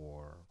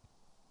for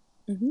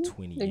Hmm.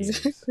 20 years.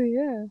 Exactly.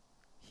 Yeah.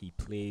 He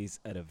plays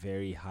at a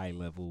very high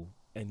level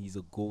and he's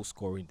a goal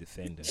scoring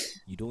defender.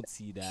 You don't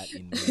see that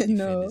in many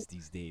No. defenders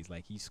these days.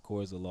 Like he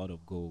scores a lot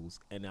of goals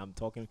and I'm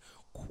talking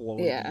Yeah.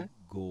 quality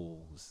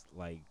goals.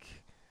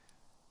 Like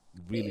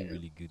really Yeah.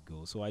 really good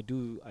goals. So I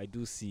do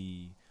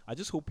see I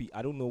just hope he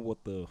I don't know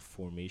what the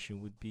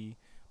formation would be,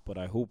 but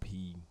I hope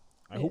he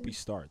Yeah.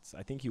 starts.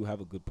 I think he'll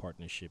have a good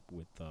partnership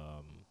with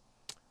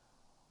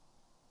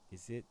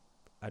is it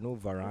I know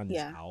Varane is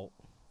Yeah. out.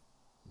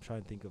 I'm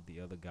trying to think of the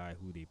other guy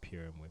who they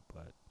pair him with,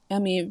 I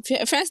mean,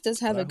 France does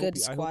but have a good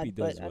I hope he squad,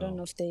 but does I don't well.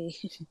 know if they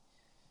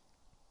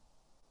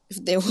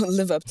if they will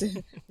live up to.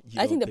 You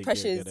I think don't the think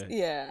pressure they're is gonna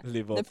yeah,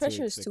 live the up to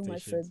pressure is too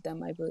much for expectations?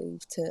 them, I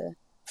believe, to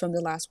from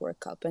the last World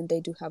Cup, and they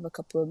do have a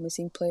couple of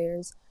missing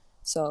players,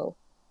 so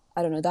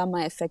I don't know. That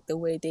might affect the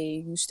way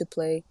they used to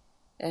play,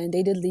 and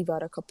they did leave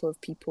out a couple of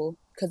people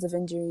because of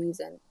injuries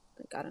and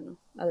like I don't know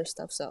other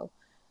stuff. So,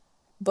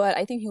 but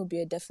I think he would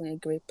be definitely a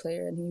great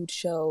player, and he would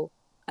show.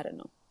 I don't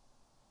know.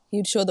 He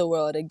would show the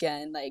world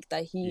again, like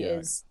that he Yeah,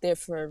 is there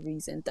for a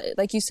reason.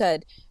 Like you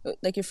said,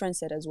 like your friend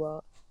said as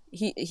well.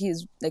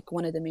 He's like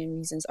one of the main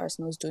reasons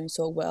Arsenal is doing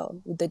so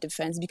well with the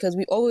defense because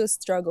we always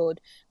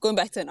struggled. Going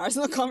back to an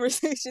Arsenal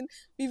conversation,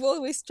 we've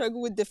always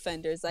struggled with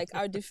defenders. Like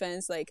our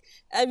defense, like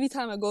every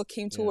time a goal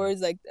came yeah,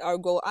 towards like our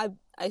goal, I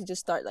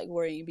just start like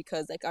worrying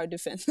because like our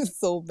defense is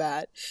so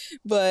bad.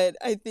 But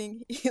I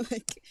think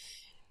like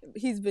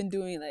he's been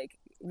doing like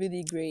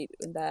really great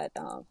in that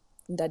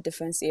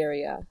defense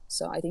area.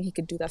 So I think he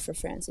could do that for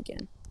France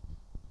again.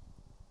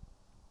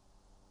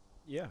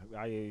 yeah.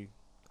 I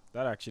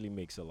that actually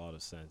makes a lot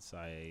of sense.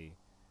 I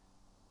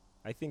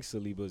think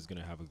Saliba is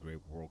gonna have a great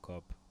World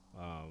Cup.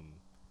 Um,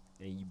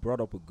 and you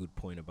brought up a good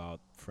point about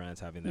France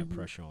having that Hmm.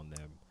 pressure on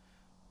them,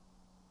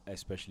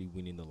 especially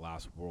winning the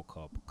last World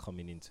Cup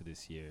coming into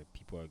this year.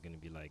 People are gonna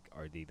be like,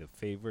 are they the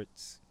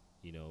favorites?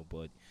 You know,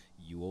 but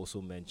you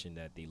also mentioned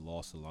that they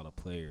lost a lot of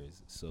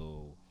players,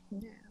 so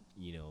Yeah.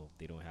 you know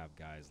they don't have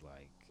guys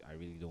like I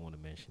really don't want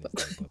to mention his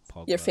name,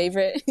 but Your Pogba,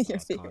 favorite, your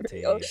favorite.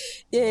 Oh, Conte.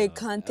 You yeah, know,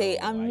 Conte.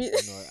 oh, I do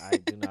not, I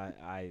do not,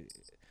 I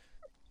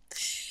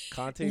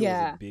Conte was a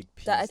Yeah, big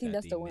that I piece think that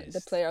that's they the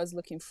missed. player I was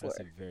looking for. That's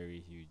a very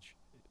huge,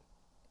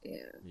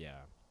 Yeah.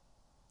 yeah.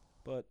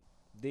 But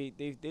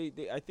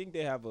I think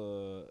they have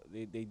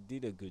they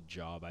did a good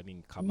job. I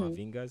mean, Hmm.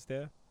 Kamavinga's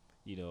there.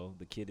 You know,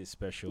 the kid is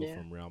special Yeah.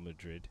 from Real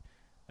Madrid.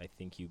 I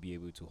think he'll be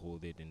able to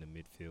hold it in the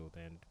midfield,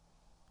 and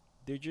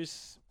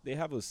they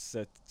have a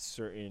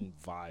certain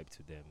vibe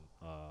to them.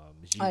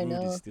 I Giroud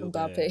is know still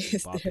Mbappe there. is there.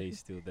 Mbappe is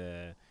still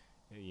there.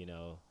 You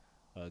know,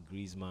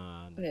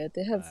 Griezmann. Yeah,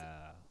 they have.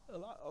 A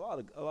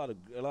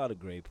lot of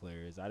great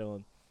players. I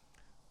don't.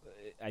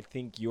 I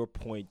think your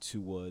point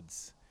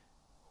towards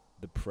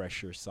the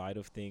pressure side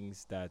of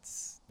things,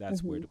 that's where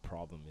Mm-hmm. the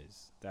problem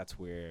is. That's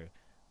where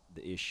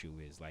the issue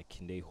is. Like,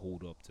 can they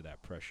hold up to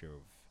that pressure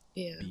of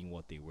Yeah. being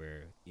what they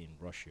were in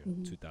Russia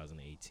Mm-hmm.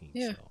 2018?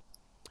 Yeah. So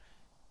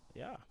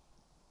yeah,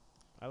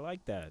 I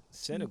like that. Mm.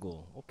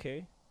 Senegal,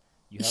 okay.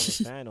 You have a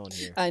fan on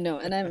here. I know,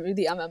 and I'm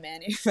a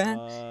Mane fan.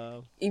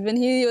 uh, Even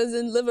he was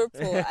in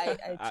Liverpool. I,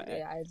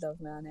 I love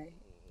Mane.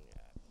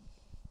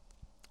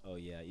 oh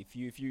yeah, if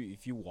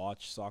you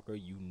watch soccer,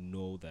 you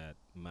know that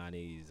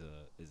Mane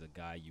is a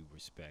guy you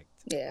respect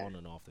Yeah, on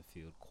and off the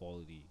field, he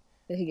quality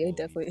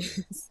definitely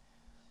player. is.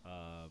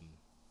 Um,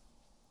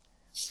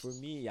 for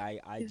me,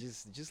 I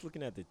just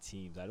looking at the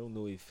teams, I don't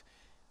know if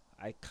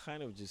I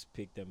kind of just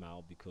picked them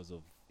out because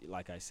of,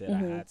 like I said,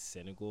 I Mm-hmm. had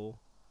Senegal,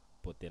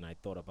 but then I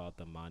thought about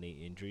the Mane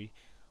injury.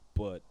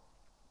 But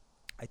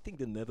I think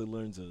the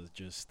Netherlands are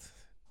just,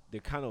 they're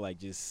kind of like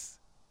just,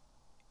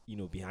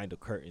 behind the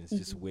curtains,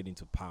 just Mm-hmm. waiting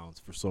to pounce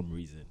for some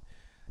reason.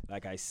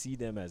 Like, I see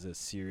them as a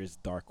serious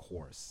dark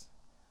horse.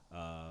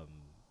 Um,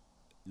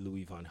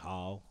 Louis van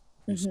Gaal,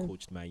 who's Mm-hmm.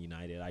 coached Man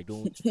United. I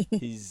don't.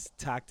 His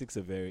tactics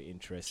are very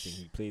interesting.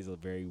 He plays a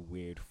very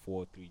weird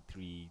 4-3-3,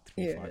 three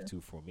five Yeah. two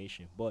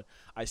formation, but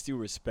I still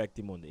respect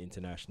him on the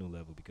international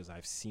level because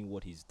I've seen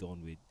what he's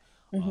done with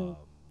Mm-hmm.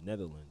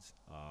 Netherlands.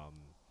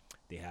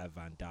 They have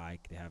Van Dijk,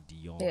 they have De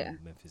Yeah. Jong,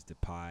 Memphis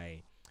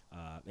Depay,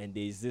 and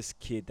there's this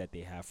kid that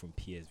they have from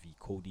PSV,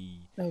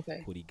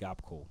 Okay. Cody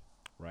Gapco,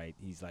 right?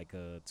 He's like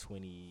a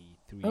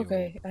 23-year-old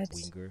Okay.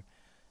 That's winger,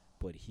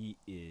 but he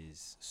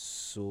is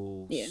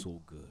so yeah.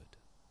 good.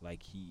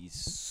 Like, he is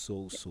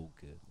so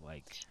good.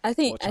 Like, watch I out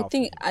for think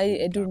him,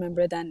 Cody I do Gapco.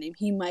 remember that name.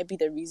 He might be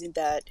the reason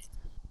that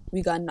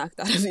we got knocked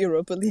out of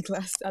Europa League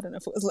last. I don't know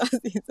if it was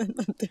last season.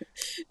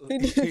 We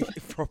did-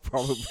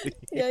 Probably.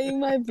 yeah, he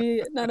might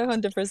be not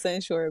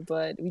 100% sure,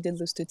 but we did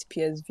lose to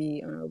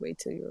PSV on our way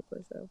to Europa.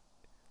 So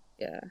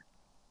yeah.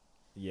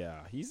 Yeah,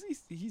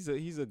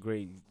 he's a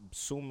great.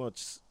 So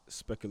much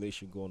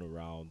speculation going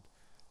around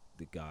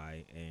the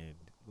guy, and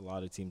a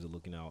lot of teams are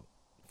looking out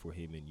for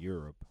him in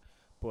Europe.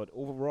 But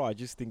overall, I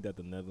just think that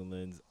the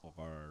Netherlands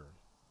are.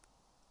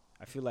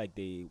 I feel like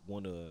they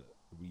want to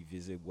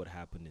revisit what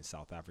happened in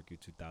South Africa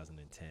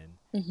 2010,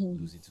 Mm-hmm.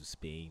 losing to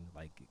Spain.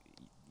 Like,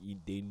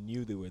 they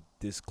knew they were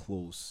this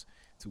close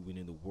to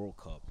winning the World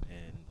Cup,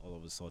 and all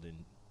of a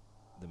sudden,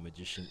 the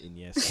magician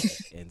Iniesta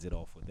just ends it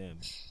all for them.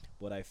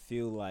 But I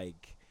feel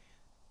like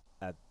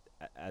at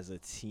as a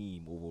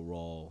team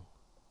overall,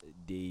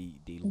 they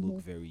Mm-hmm.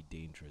 look very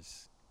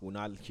dangerous. We're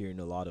not hearing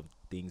a lot of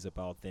things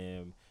about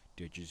them.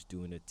 They're just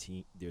doing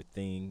their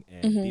thing,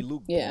 and Mm-hmm. they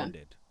look Yeah.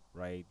 bonded,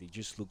 right? They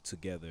just look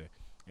together,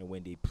 and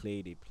when they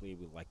play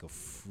with like a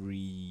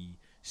free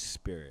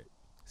spirit.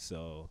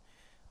 So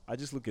I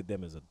just look at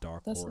them as a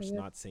dark That's so horse. good.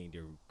 Not saying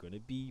they're gonna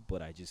be,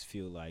 but I just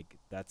feel like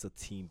that's a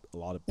team a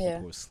lot of Yeah.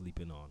 people are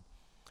sleeping on,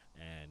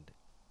 and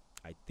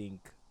I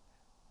think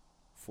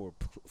for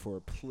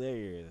a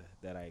player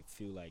that I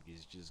feel like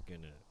is just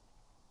gonna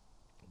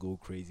go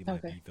crazy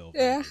might Okay. be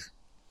Yeah. Valverde.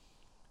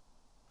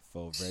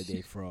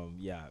 Valverde from,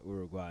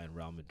 Uruguay and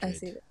Real I Madrid.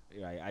 see that.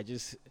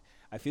 Right.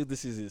 I feel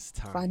this is his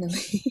time.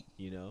 Finally.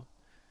 You know,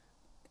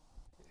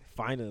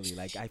 finally,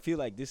 like, I feel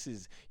like this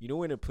is,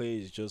 when a player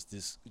is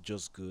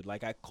just good.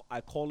 Like,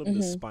 I call him the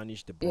Mm-hmm.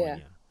 Spanish De Yeah.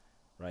 Bruyne,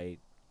 right?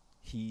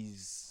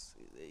 He's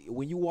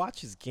When you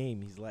watch his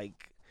game, he's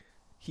like,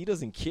 he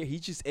doesn't care. He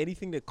just,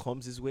 anything that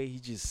comes his way, he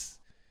just,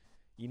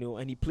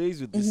 and he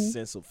plays with this Mm-hmm.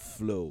 sense of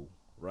flow,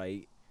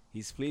 right?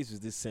 He plays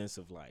with this sense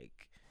of, like,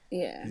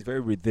 Yeah. he's very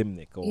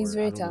rhythmic, He's or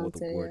I very don't know what the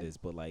talented. word Yeah. is,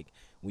 but like,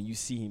 when you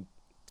see him,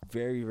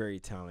 very very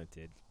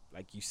talented.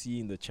 Like, you see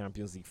in the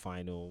Champions League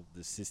final, the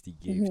assist he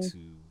gave Mm-hmm.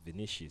 to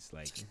Vinicius.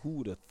 Like, who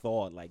would have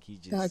thought? Like, he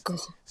That just goal.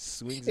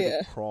 swings it Yeah.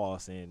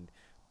 across and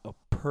a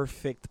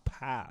perfect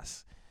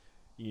pass.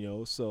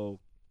 So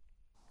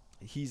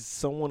he's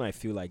someone I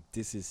feel like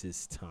this is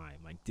his time.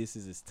 Like, this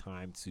is his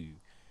time to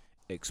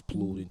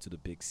explode Mm-hmm. into the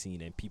big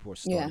scene, and people are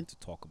Yeah. starting to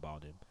talk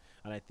about him.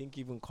 And I think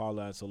even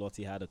Carlo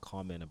Ancelotti had a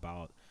comment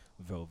about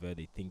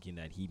Valverde, thinking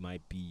that he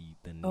might be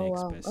the Oh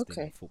next wow. best thing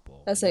in Okay.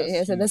 football, That's and a that's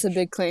yeah, so that's a huge.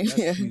 big claim. That's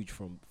Yeah. huge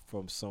from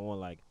someone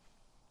like,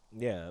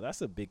 yeah,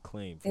 that's a big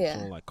claim from Yeah.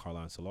 someone like Carlo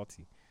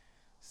Ancelotti.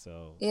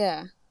 So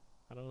Yeah.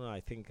 I don't know. I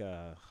think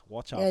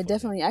watch out Yeah, for him.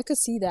 definitely. I could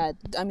see that.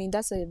 I mean,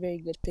 that's a very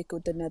good pick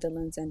with the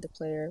Netherlands and the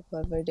player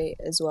Valverde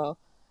as well.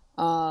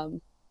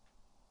 Um,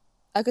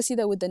 I could see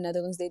that with the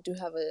Netherlands, they do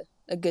have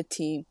a good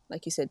team.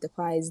 Like you said,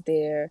 Depay is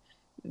there.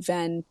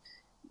 Van,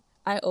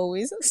 I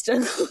always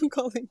struggle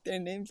calling their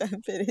name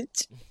Van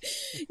Perich.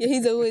 Yeah,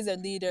 he's always a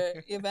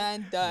leader. Yeah,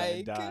 Van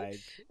Van Dyke. Dijk.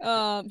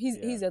 Yeah.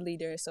 He's a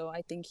leader, so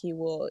I think he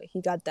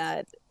got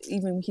that.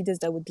 Even he does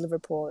that with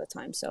Liverpool all the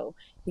time, so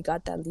he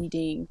got that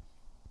leading.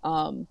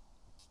 Um,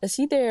 is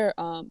he their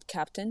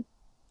captain?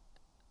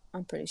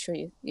 I'm pretty sure.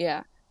 Yeah.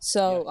 Yeah,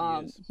 So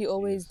he is. he He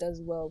always is. does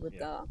well with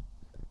Yeah.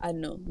 I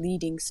don't know,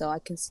 leading. So I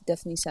can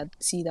definitely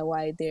see that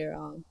why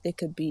they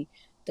could be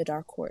the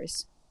dark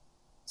horse.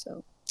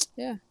 So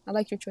yeah, I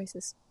like your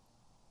choices.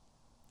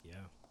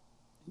 Yeah.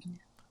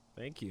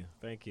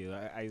 thank you.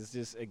 I it's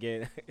just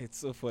again, it's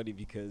so funny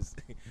because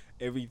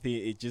everything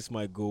it just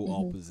might go Hmm.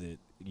 opposite,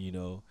 you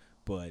know.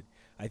 But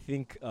I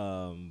think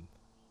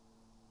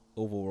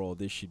overall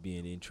this should be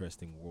an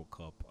interesting World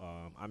Cup.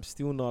 I'm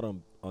still not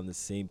on the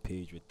same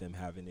page with them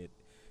having it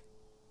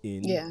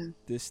in Yeah.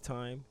 this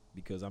time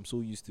because I'm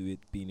so used to it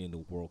being in the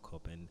World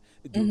Cup and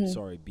Hmm.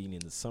 sorry, being in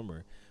the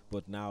summer.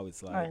 But now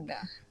it's I like know.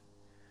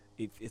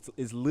 if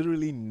it's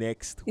literally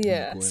next week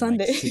Yeah, or in like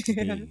Sunday. 6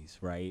 days,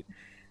 right?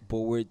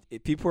 But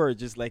people are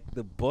just like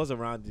the buzz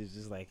around is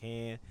just like,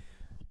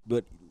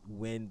 but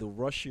when the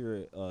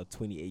Russia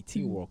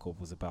 2018 Mhm. World Cup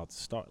was about to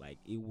start, like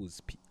it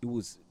was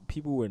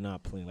people were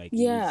not playing, like it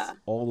was Yeah.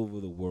 all over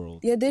the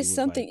world. Yeah, It there's was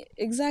like, something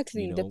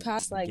exactly the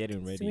past like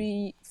getting ready.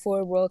 3,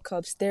 4 World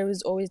Cups. There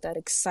was always that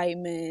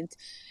excitement,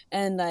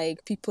 and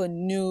like people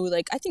knew.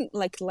 Like I think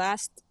like the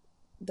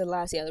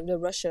last yeah the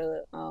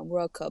Russia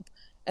World Cup.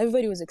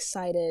 Everybody was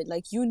excited.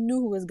 Like you knew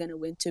who was gonna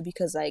win too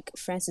because like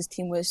France's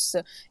team was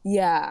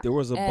yeah, There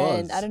was a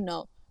and I buzz. don't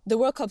know the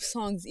World Cup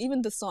songs,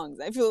 even the songs.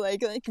 I feel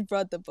like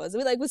brought the buzz.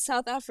 Like with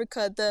South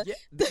Africa, Yeah,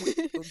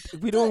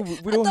 we I don't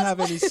thought have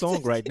about any it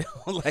song right today.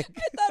 now. Like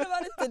I thought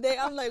about it today.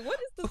 I'm like, what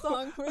is the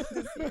song for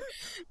this year?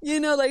 You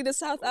know, like the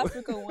South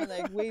Africa one,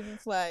 like waving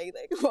flag,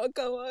 like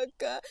waka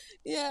waka.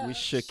 with Yeah. Yeah,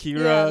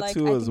 Shakira like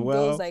too I as think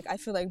those well. like I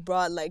feel like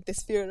brought like the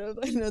spirit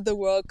of the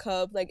World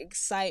Cup, like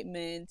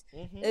excitement,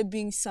 Hmm. it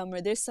being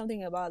summer. There's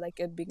something about like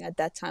it being at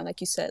that time,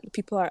 like you said,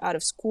 people are out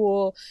of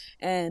school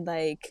and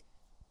like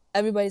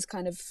everybody's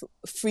kind of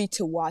free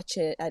to watch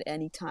it at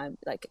any time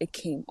like it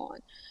came on.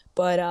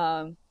 But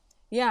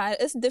yeah,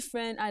 it's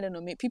different. I don't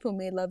know, people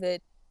may love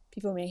it,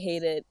 people may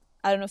hate it.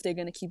 I don't know if they're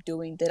gonna keep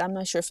doing that. I'm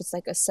not sure if it's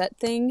like a set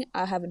thing.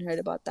 I haven't heard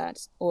about that,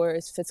 or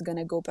if it's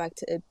gonna go back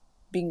to it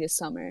being this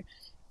summer,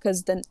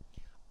 because then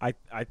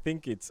I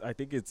think it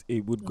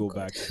would oh go god.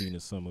 back to being a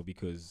summer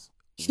because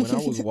when I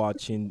was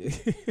watching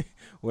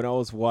when I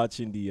was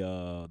watching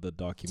the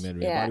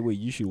documentary. By Yeah, the way,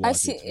 you should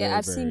watch it. It's very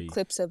I've seen very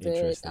clips of it,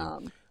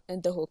 interesting.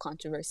 and the whole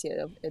controversy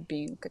of it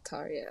being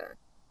Qatar. Yeah.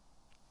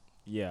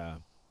 Yeah,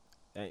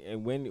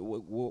 and when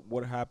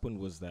what happened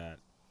was that,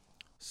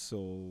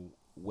 so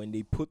when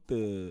they put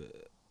the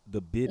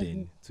bid Hmm.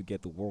 in to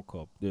get the World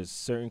Cup, there's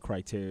certain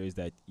criteria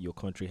that your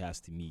country has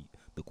to meet: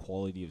 the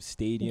quality of Yeah.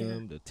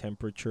 stadium, the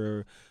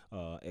temperature,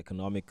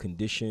 economic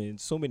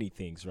conditions, so many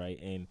things, right?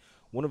 And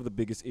one of the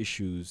biggest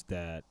issues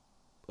that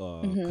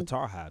Hmm.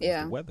 Qatar had was the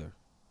Yeah. weather,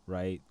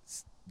 right?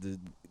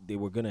 They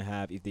were gonna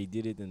have, if they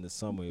did it in the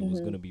summer, it was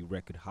Hmm. gonna be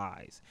record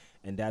highs,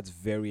 and that's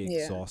very Yeah.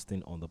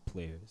 exhausting on the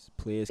players.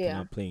 Players Yeah.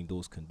 cannot play in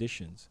those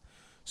conditions.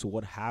 So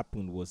what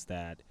happened was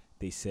that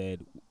they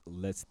said,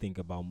 let's think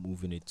about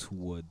moving it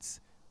towards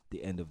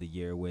the end of the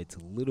year where it's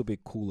a little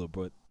bit cooler,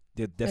 but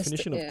the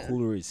definition of Yeah.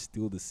 cooler is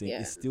still the same.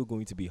 Yeah. It's still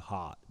going to be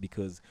hot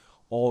because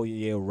all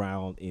year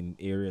round in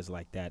areas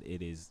like that,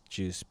 it is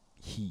just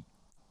heat,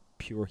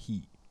 pure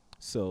heat.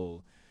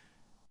 So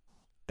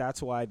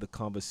that's why the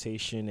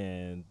conversation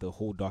and the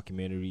whole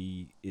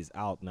documentary is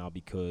out now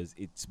because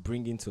it's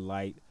bringing to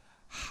light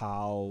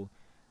how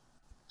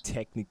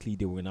technically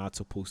they were not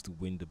supposed to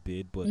win the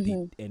bid, but they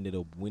Hmm. ended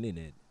up winning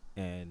it.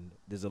 And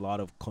there's a lot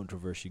of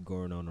controversy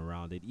going on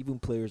around it. Even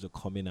players are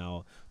coming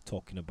out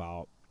talking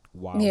about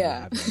why are we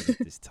Yeah. having it at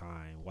this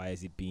time? Why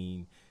is it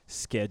being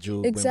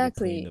scheduled when we're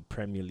playing the Exactly.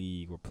 Premier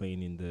League, we're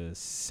playing in the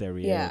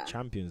Serie A or Yeah.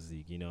 Champions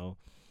League, you know?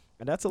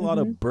 And that's a lot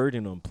Hmm. of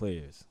burden on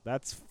players.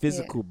 That's Yeah.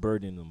 physical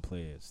burden on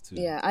players too.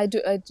 Yeah. I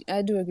do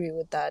agree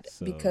with that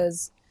So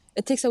because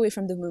it takes away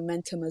from the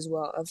momentum as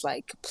well of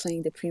like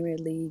playing the Premier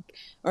League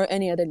or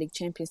any other league,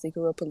 Champions League,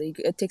 Europa League.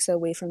 It takes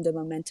away from the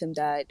momentum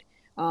that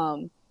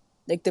um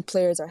like the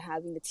players are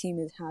having, the team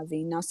is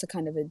having. Now it's a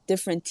kind of a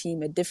different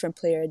team, a different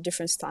player, a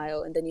different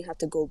style, and then you have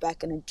to go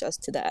back and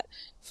adjust to that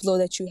flow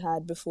that you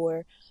had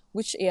before,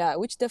 which yeah,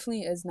 which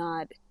definitely is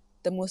not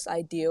the most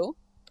ideal.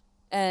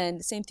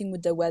 And same thing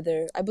with the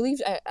weather. I believe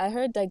I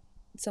heard like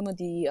some of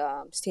the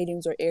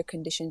stadiums are air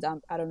conditioned.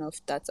 I don't know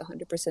if that's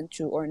 100%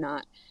 true or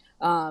not.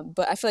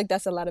 But I feel like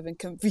that's a lot of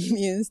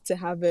inconvenience to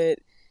have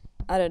it.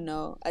 I don't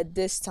know at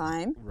this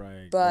time.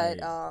 right, But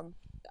right.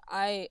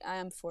 I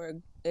am for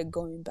it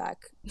going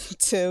back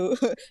to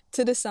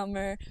to the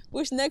summer.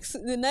 Which Oh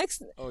the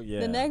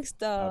yeah,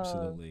 next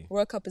absolutely.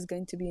 World Cup is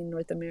going to be in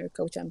North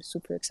America, which I'm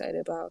super excited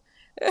about.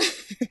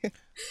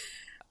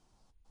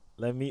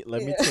 Let me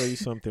Yeah, tell you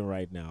something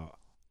right now.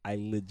 I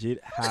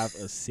legit have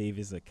a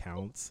savings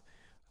account,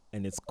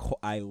 and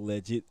I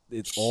legit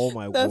it's all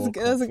my that's World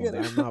good. Cup That's a funds.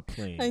 good. I'm not I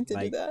playing. need to do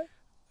Like that.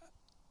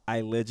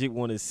 I legit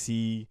want to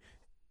see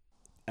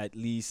at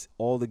least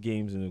all the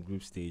games in the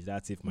group stage.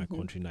 That's if my Hmm.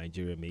 country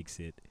Nigeria makes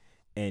it,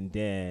 and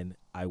then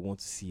I want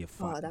to see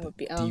Oh, that the would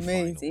be D final.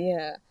 amazing.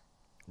 Yeah.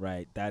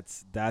 Right,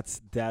 that's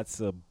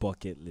a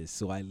bucket list.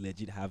 So I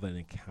legit have an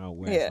account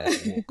where it's Yeah.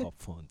 like World Cup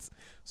funds,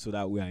 so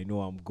that way I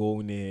know I'm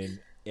going in,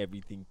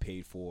 everything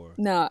paid for.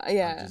 No, I'm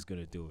yeah. just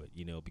gonna do it,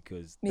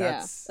 because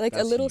Yeah. Like a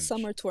that's little huge.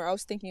 summer tour. I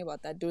was thinking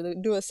about that.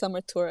 Do a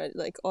summer tour at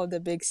like all the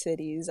big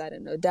cities. I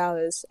don't know,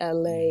 Dallas,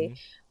 LA,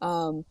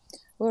 Hmm.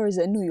 where is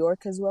it? New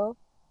York as well?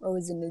 Or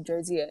was it New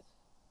Jersey?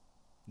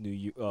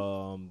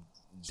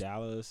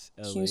 Dallas,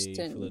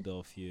 LA, Houston.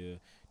 Philadelphia,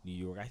 New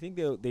York. I think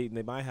they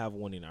might have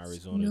one in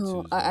Arizona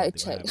too No, as I well. They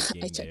might have a checked.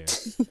 I game there.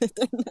 checked.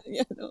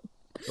 Yeah, no.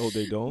 Oh,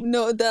 they don't.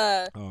 No,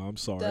 the Oh, I'm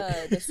sorry.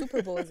 the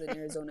Super Bowl is in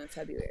Arizona in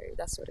February.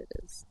 That's what it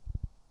is.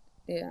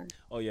 Yeah.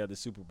 Oh yeah, the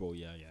Super Bowl.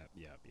 Yeah, yeah,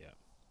 yeah, yeah,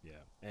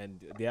 yeah.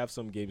 And they have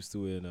some games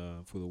too in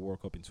for the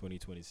World Cup in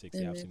 2026.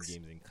 They In have some mix.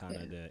 games in Yeah.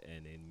 Canada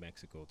and in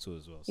Mexico too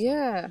as well. So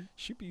Yeah.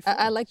 should be I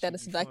fun. like that. Should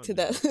It's be back to fun,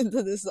 that man. to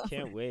the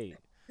Can't summer. wait.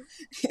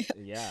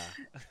 Yeah.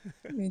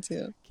 Me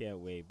too. Can't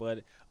wait.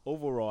 But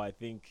overall, I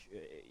think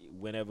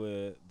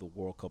whenever the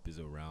World Cup is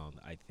around,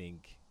 I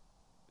think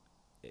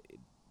uh,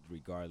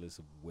 regardless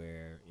of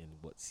where and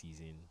what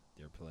season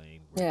they're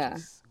playing, Yeah.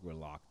 we're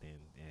locked in,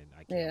 and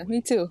I can't Yeah.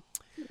 Me wait. too.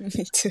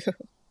 Me too.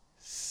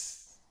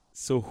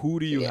 So who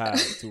do you Yeah.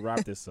 have to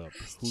wrap this up?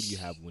 Who do you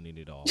have winning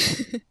it all?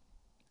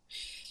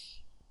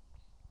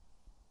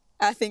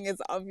 I think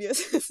it's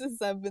obvious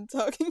since I've been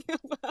talking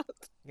about.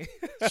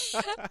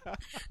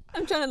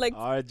 I'm trying to like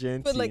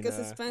put like a Argentina.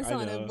 suspense I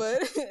on it, know. but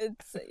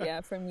it's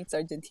yeah, for me it's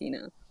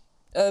Argentina.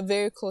 A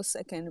very close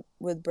second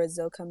with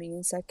Brazil coming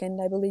in second,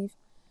 I believe.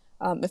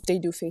 If they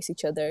do face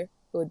each other,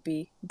 it would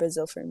be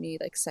Brazil for me,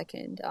 like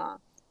second.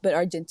 But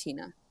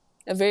Argentina,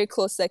 a very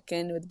close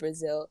second with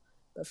Brazil,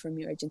 but for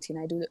me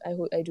Argentina.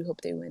 I do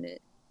hope they win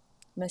it.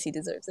 Messi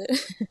deserves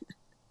it.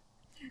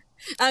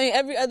 I mean,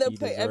 every other He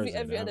play, deserves it.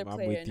 every other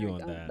I'm player with in you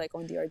on that. like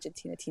on the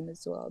Argentina team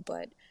as well.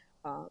 But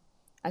um,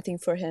 I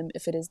think for him,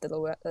 if it is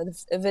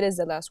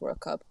the last World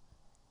Cup,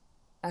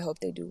 I hope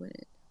they do win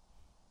it.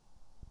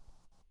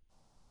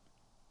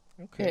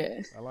 Okay.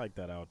 Yeah. I like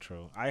that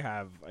outro. I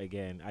have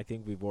again, I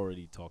think we've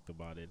already talked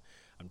about it.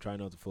 I'm trying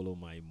not to follow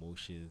my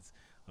emotions.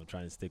 I'm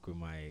trying to stick with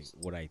my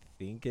what I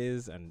think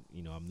is, and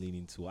I'm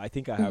leaning to. I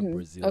think I have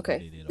Brazil Okay.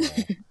 winning it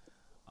all.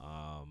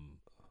 Um,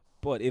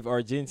 but if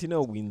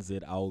Argentina wins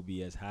it, I'll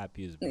be as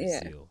happy as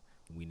Yeah. Brazil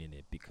winning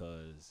it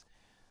because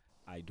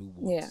I do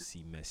want Yeah. to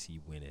see Messi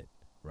win it,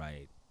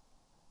 right?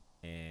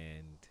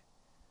 And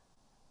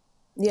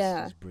it's Yeah.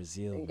 just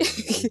Brazil,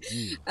 man. They're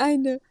due. I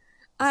know.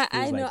 It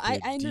I feels know like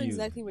they're I know due,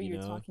 exactly what you you're know?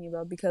 talking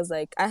about because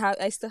like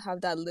I still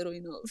have that little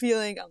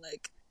feeling. I'm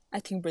like I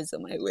think Brazil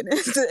might win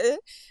it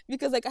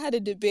because like I had a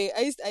debate.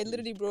 I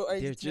literally wrote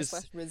They're Argentina just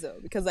slash Brazil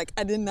because like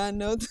I did not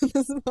know to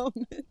this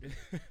moment.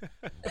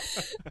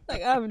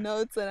 Like I have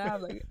notes and I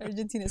have like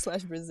Argentina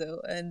slash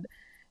Brazil and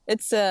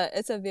it's a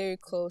very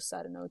close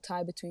I don't know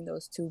tie between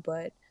those two,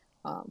 but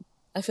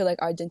I feel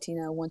like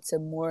Argentina wants it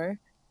more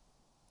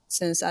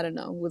since I don't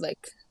know with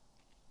like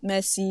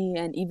Messi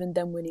and even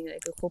them winning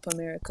like a Copa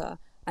America.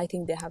 I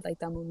think they have like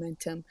that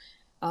momentum.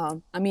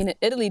 I mean,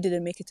 Italy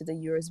didn't make it to the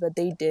Euros, but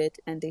they did,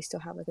 and they still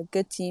have like a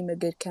good team, a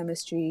good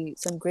chemistry,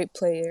 some great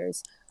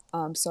players.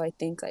 So I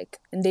think like,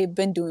 and they've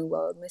been doing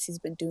well. Messi's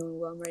been doing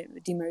well, right?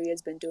 Di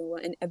Maria's been doing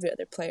well, and every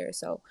other player.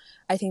 So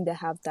I think they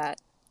have that.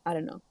 I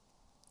don't know.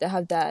 They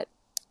have that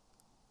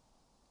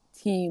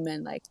team,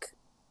 and like,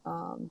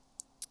 um,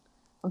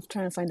 I'm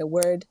trying to find a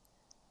word.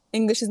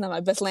 English is not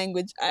my best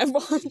language. I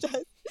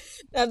apologize.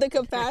 They have the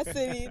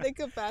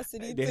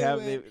capacity they to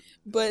have win.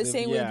 But they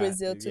same with yeah,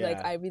 Brazil too. Like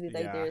yeah, I really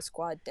like yeah. their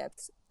squad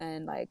depth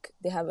and like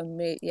they have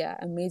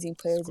amazing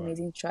players, Squad.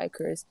 amazing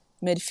strikers,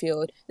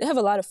 midfield. They have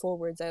a lot of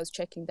forwards. I was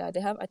checking that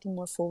they have I think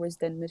more forwards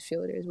than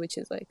midfielders, which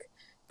is like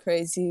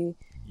crazy.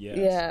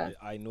 Yes, Yeah,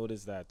 I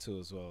noticed that too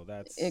as well.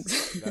 That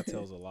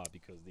tells a lot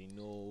because they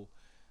know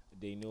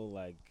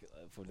like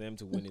for them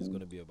to win is hmm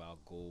going to be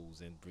about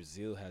goals, and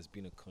Brazil has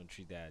been a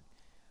country that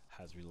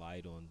has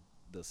relied on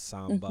the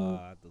hmm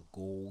samba, the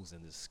goals,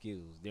 and the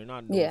skills. They're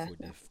not known yeah, for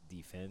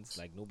defense.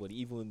 Like nobody,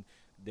 even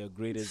their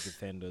greatest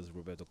defenders,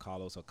 Roberto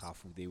Carlos or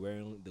Cafu, they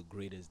weren't the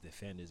greatest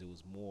defenders. It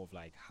was more of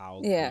like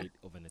how yeah. great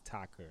of an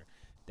attacker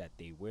that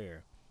they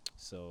were.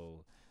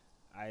 So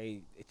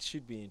it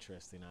should be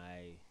interesting.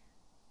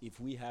 If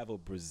we have a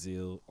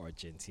Brazil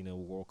Argentina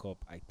World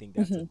Cup, I think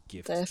that's a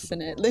gift to the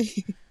world.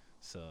 Definitely.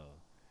 So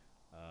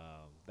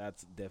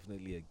that's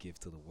definitely a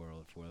gift to the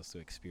world for us to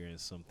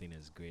experience something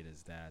as great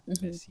as that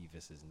hmm Messi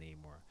versus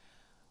Neymar,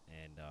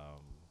 and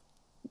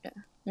Yeah,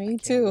 I me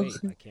can't too.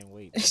 wait. I can't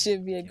wait, It man.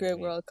 should I be a can't great wait.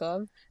 World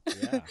Cup.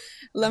 Yeah,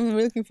 I'm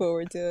looking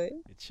forward to it.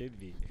 it should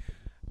be.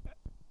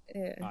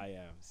 Yeah. I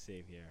am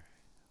same here.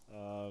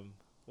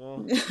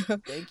 Well,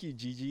 thank you,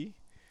 Gigi.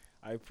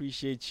 I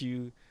appreciate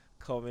you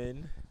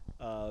coming,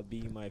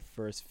 being my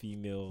first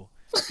female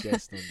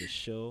guest on the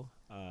show.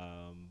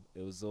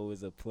 It was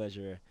always a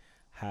pleasure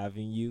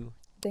having you.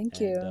 Thank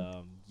And you.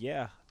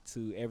 yeah,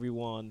 to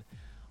everyone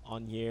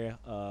on here,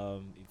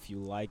 if you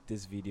like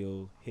this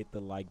video, hit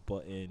the like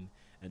button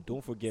and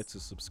don't forget to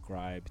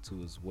subscribe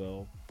to as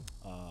well.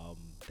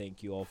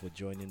 Thank you all for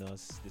joining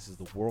us. This is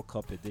the World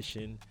Cup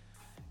edition,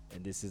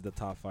 and this is the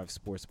Top 5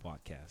 Sports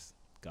Podcast.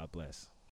 God bless.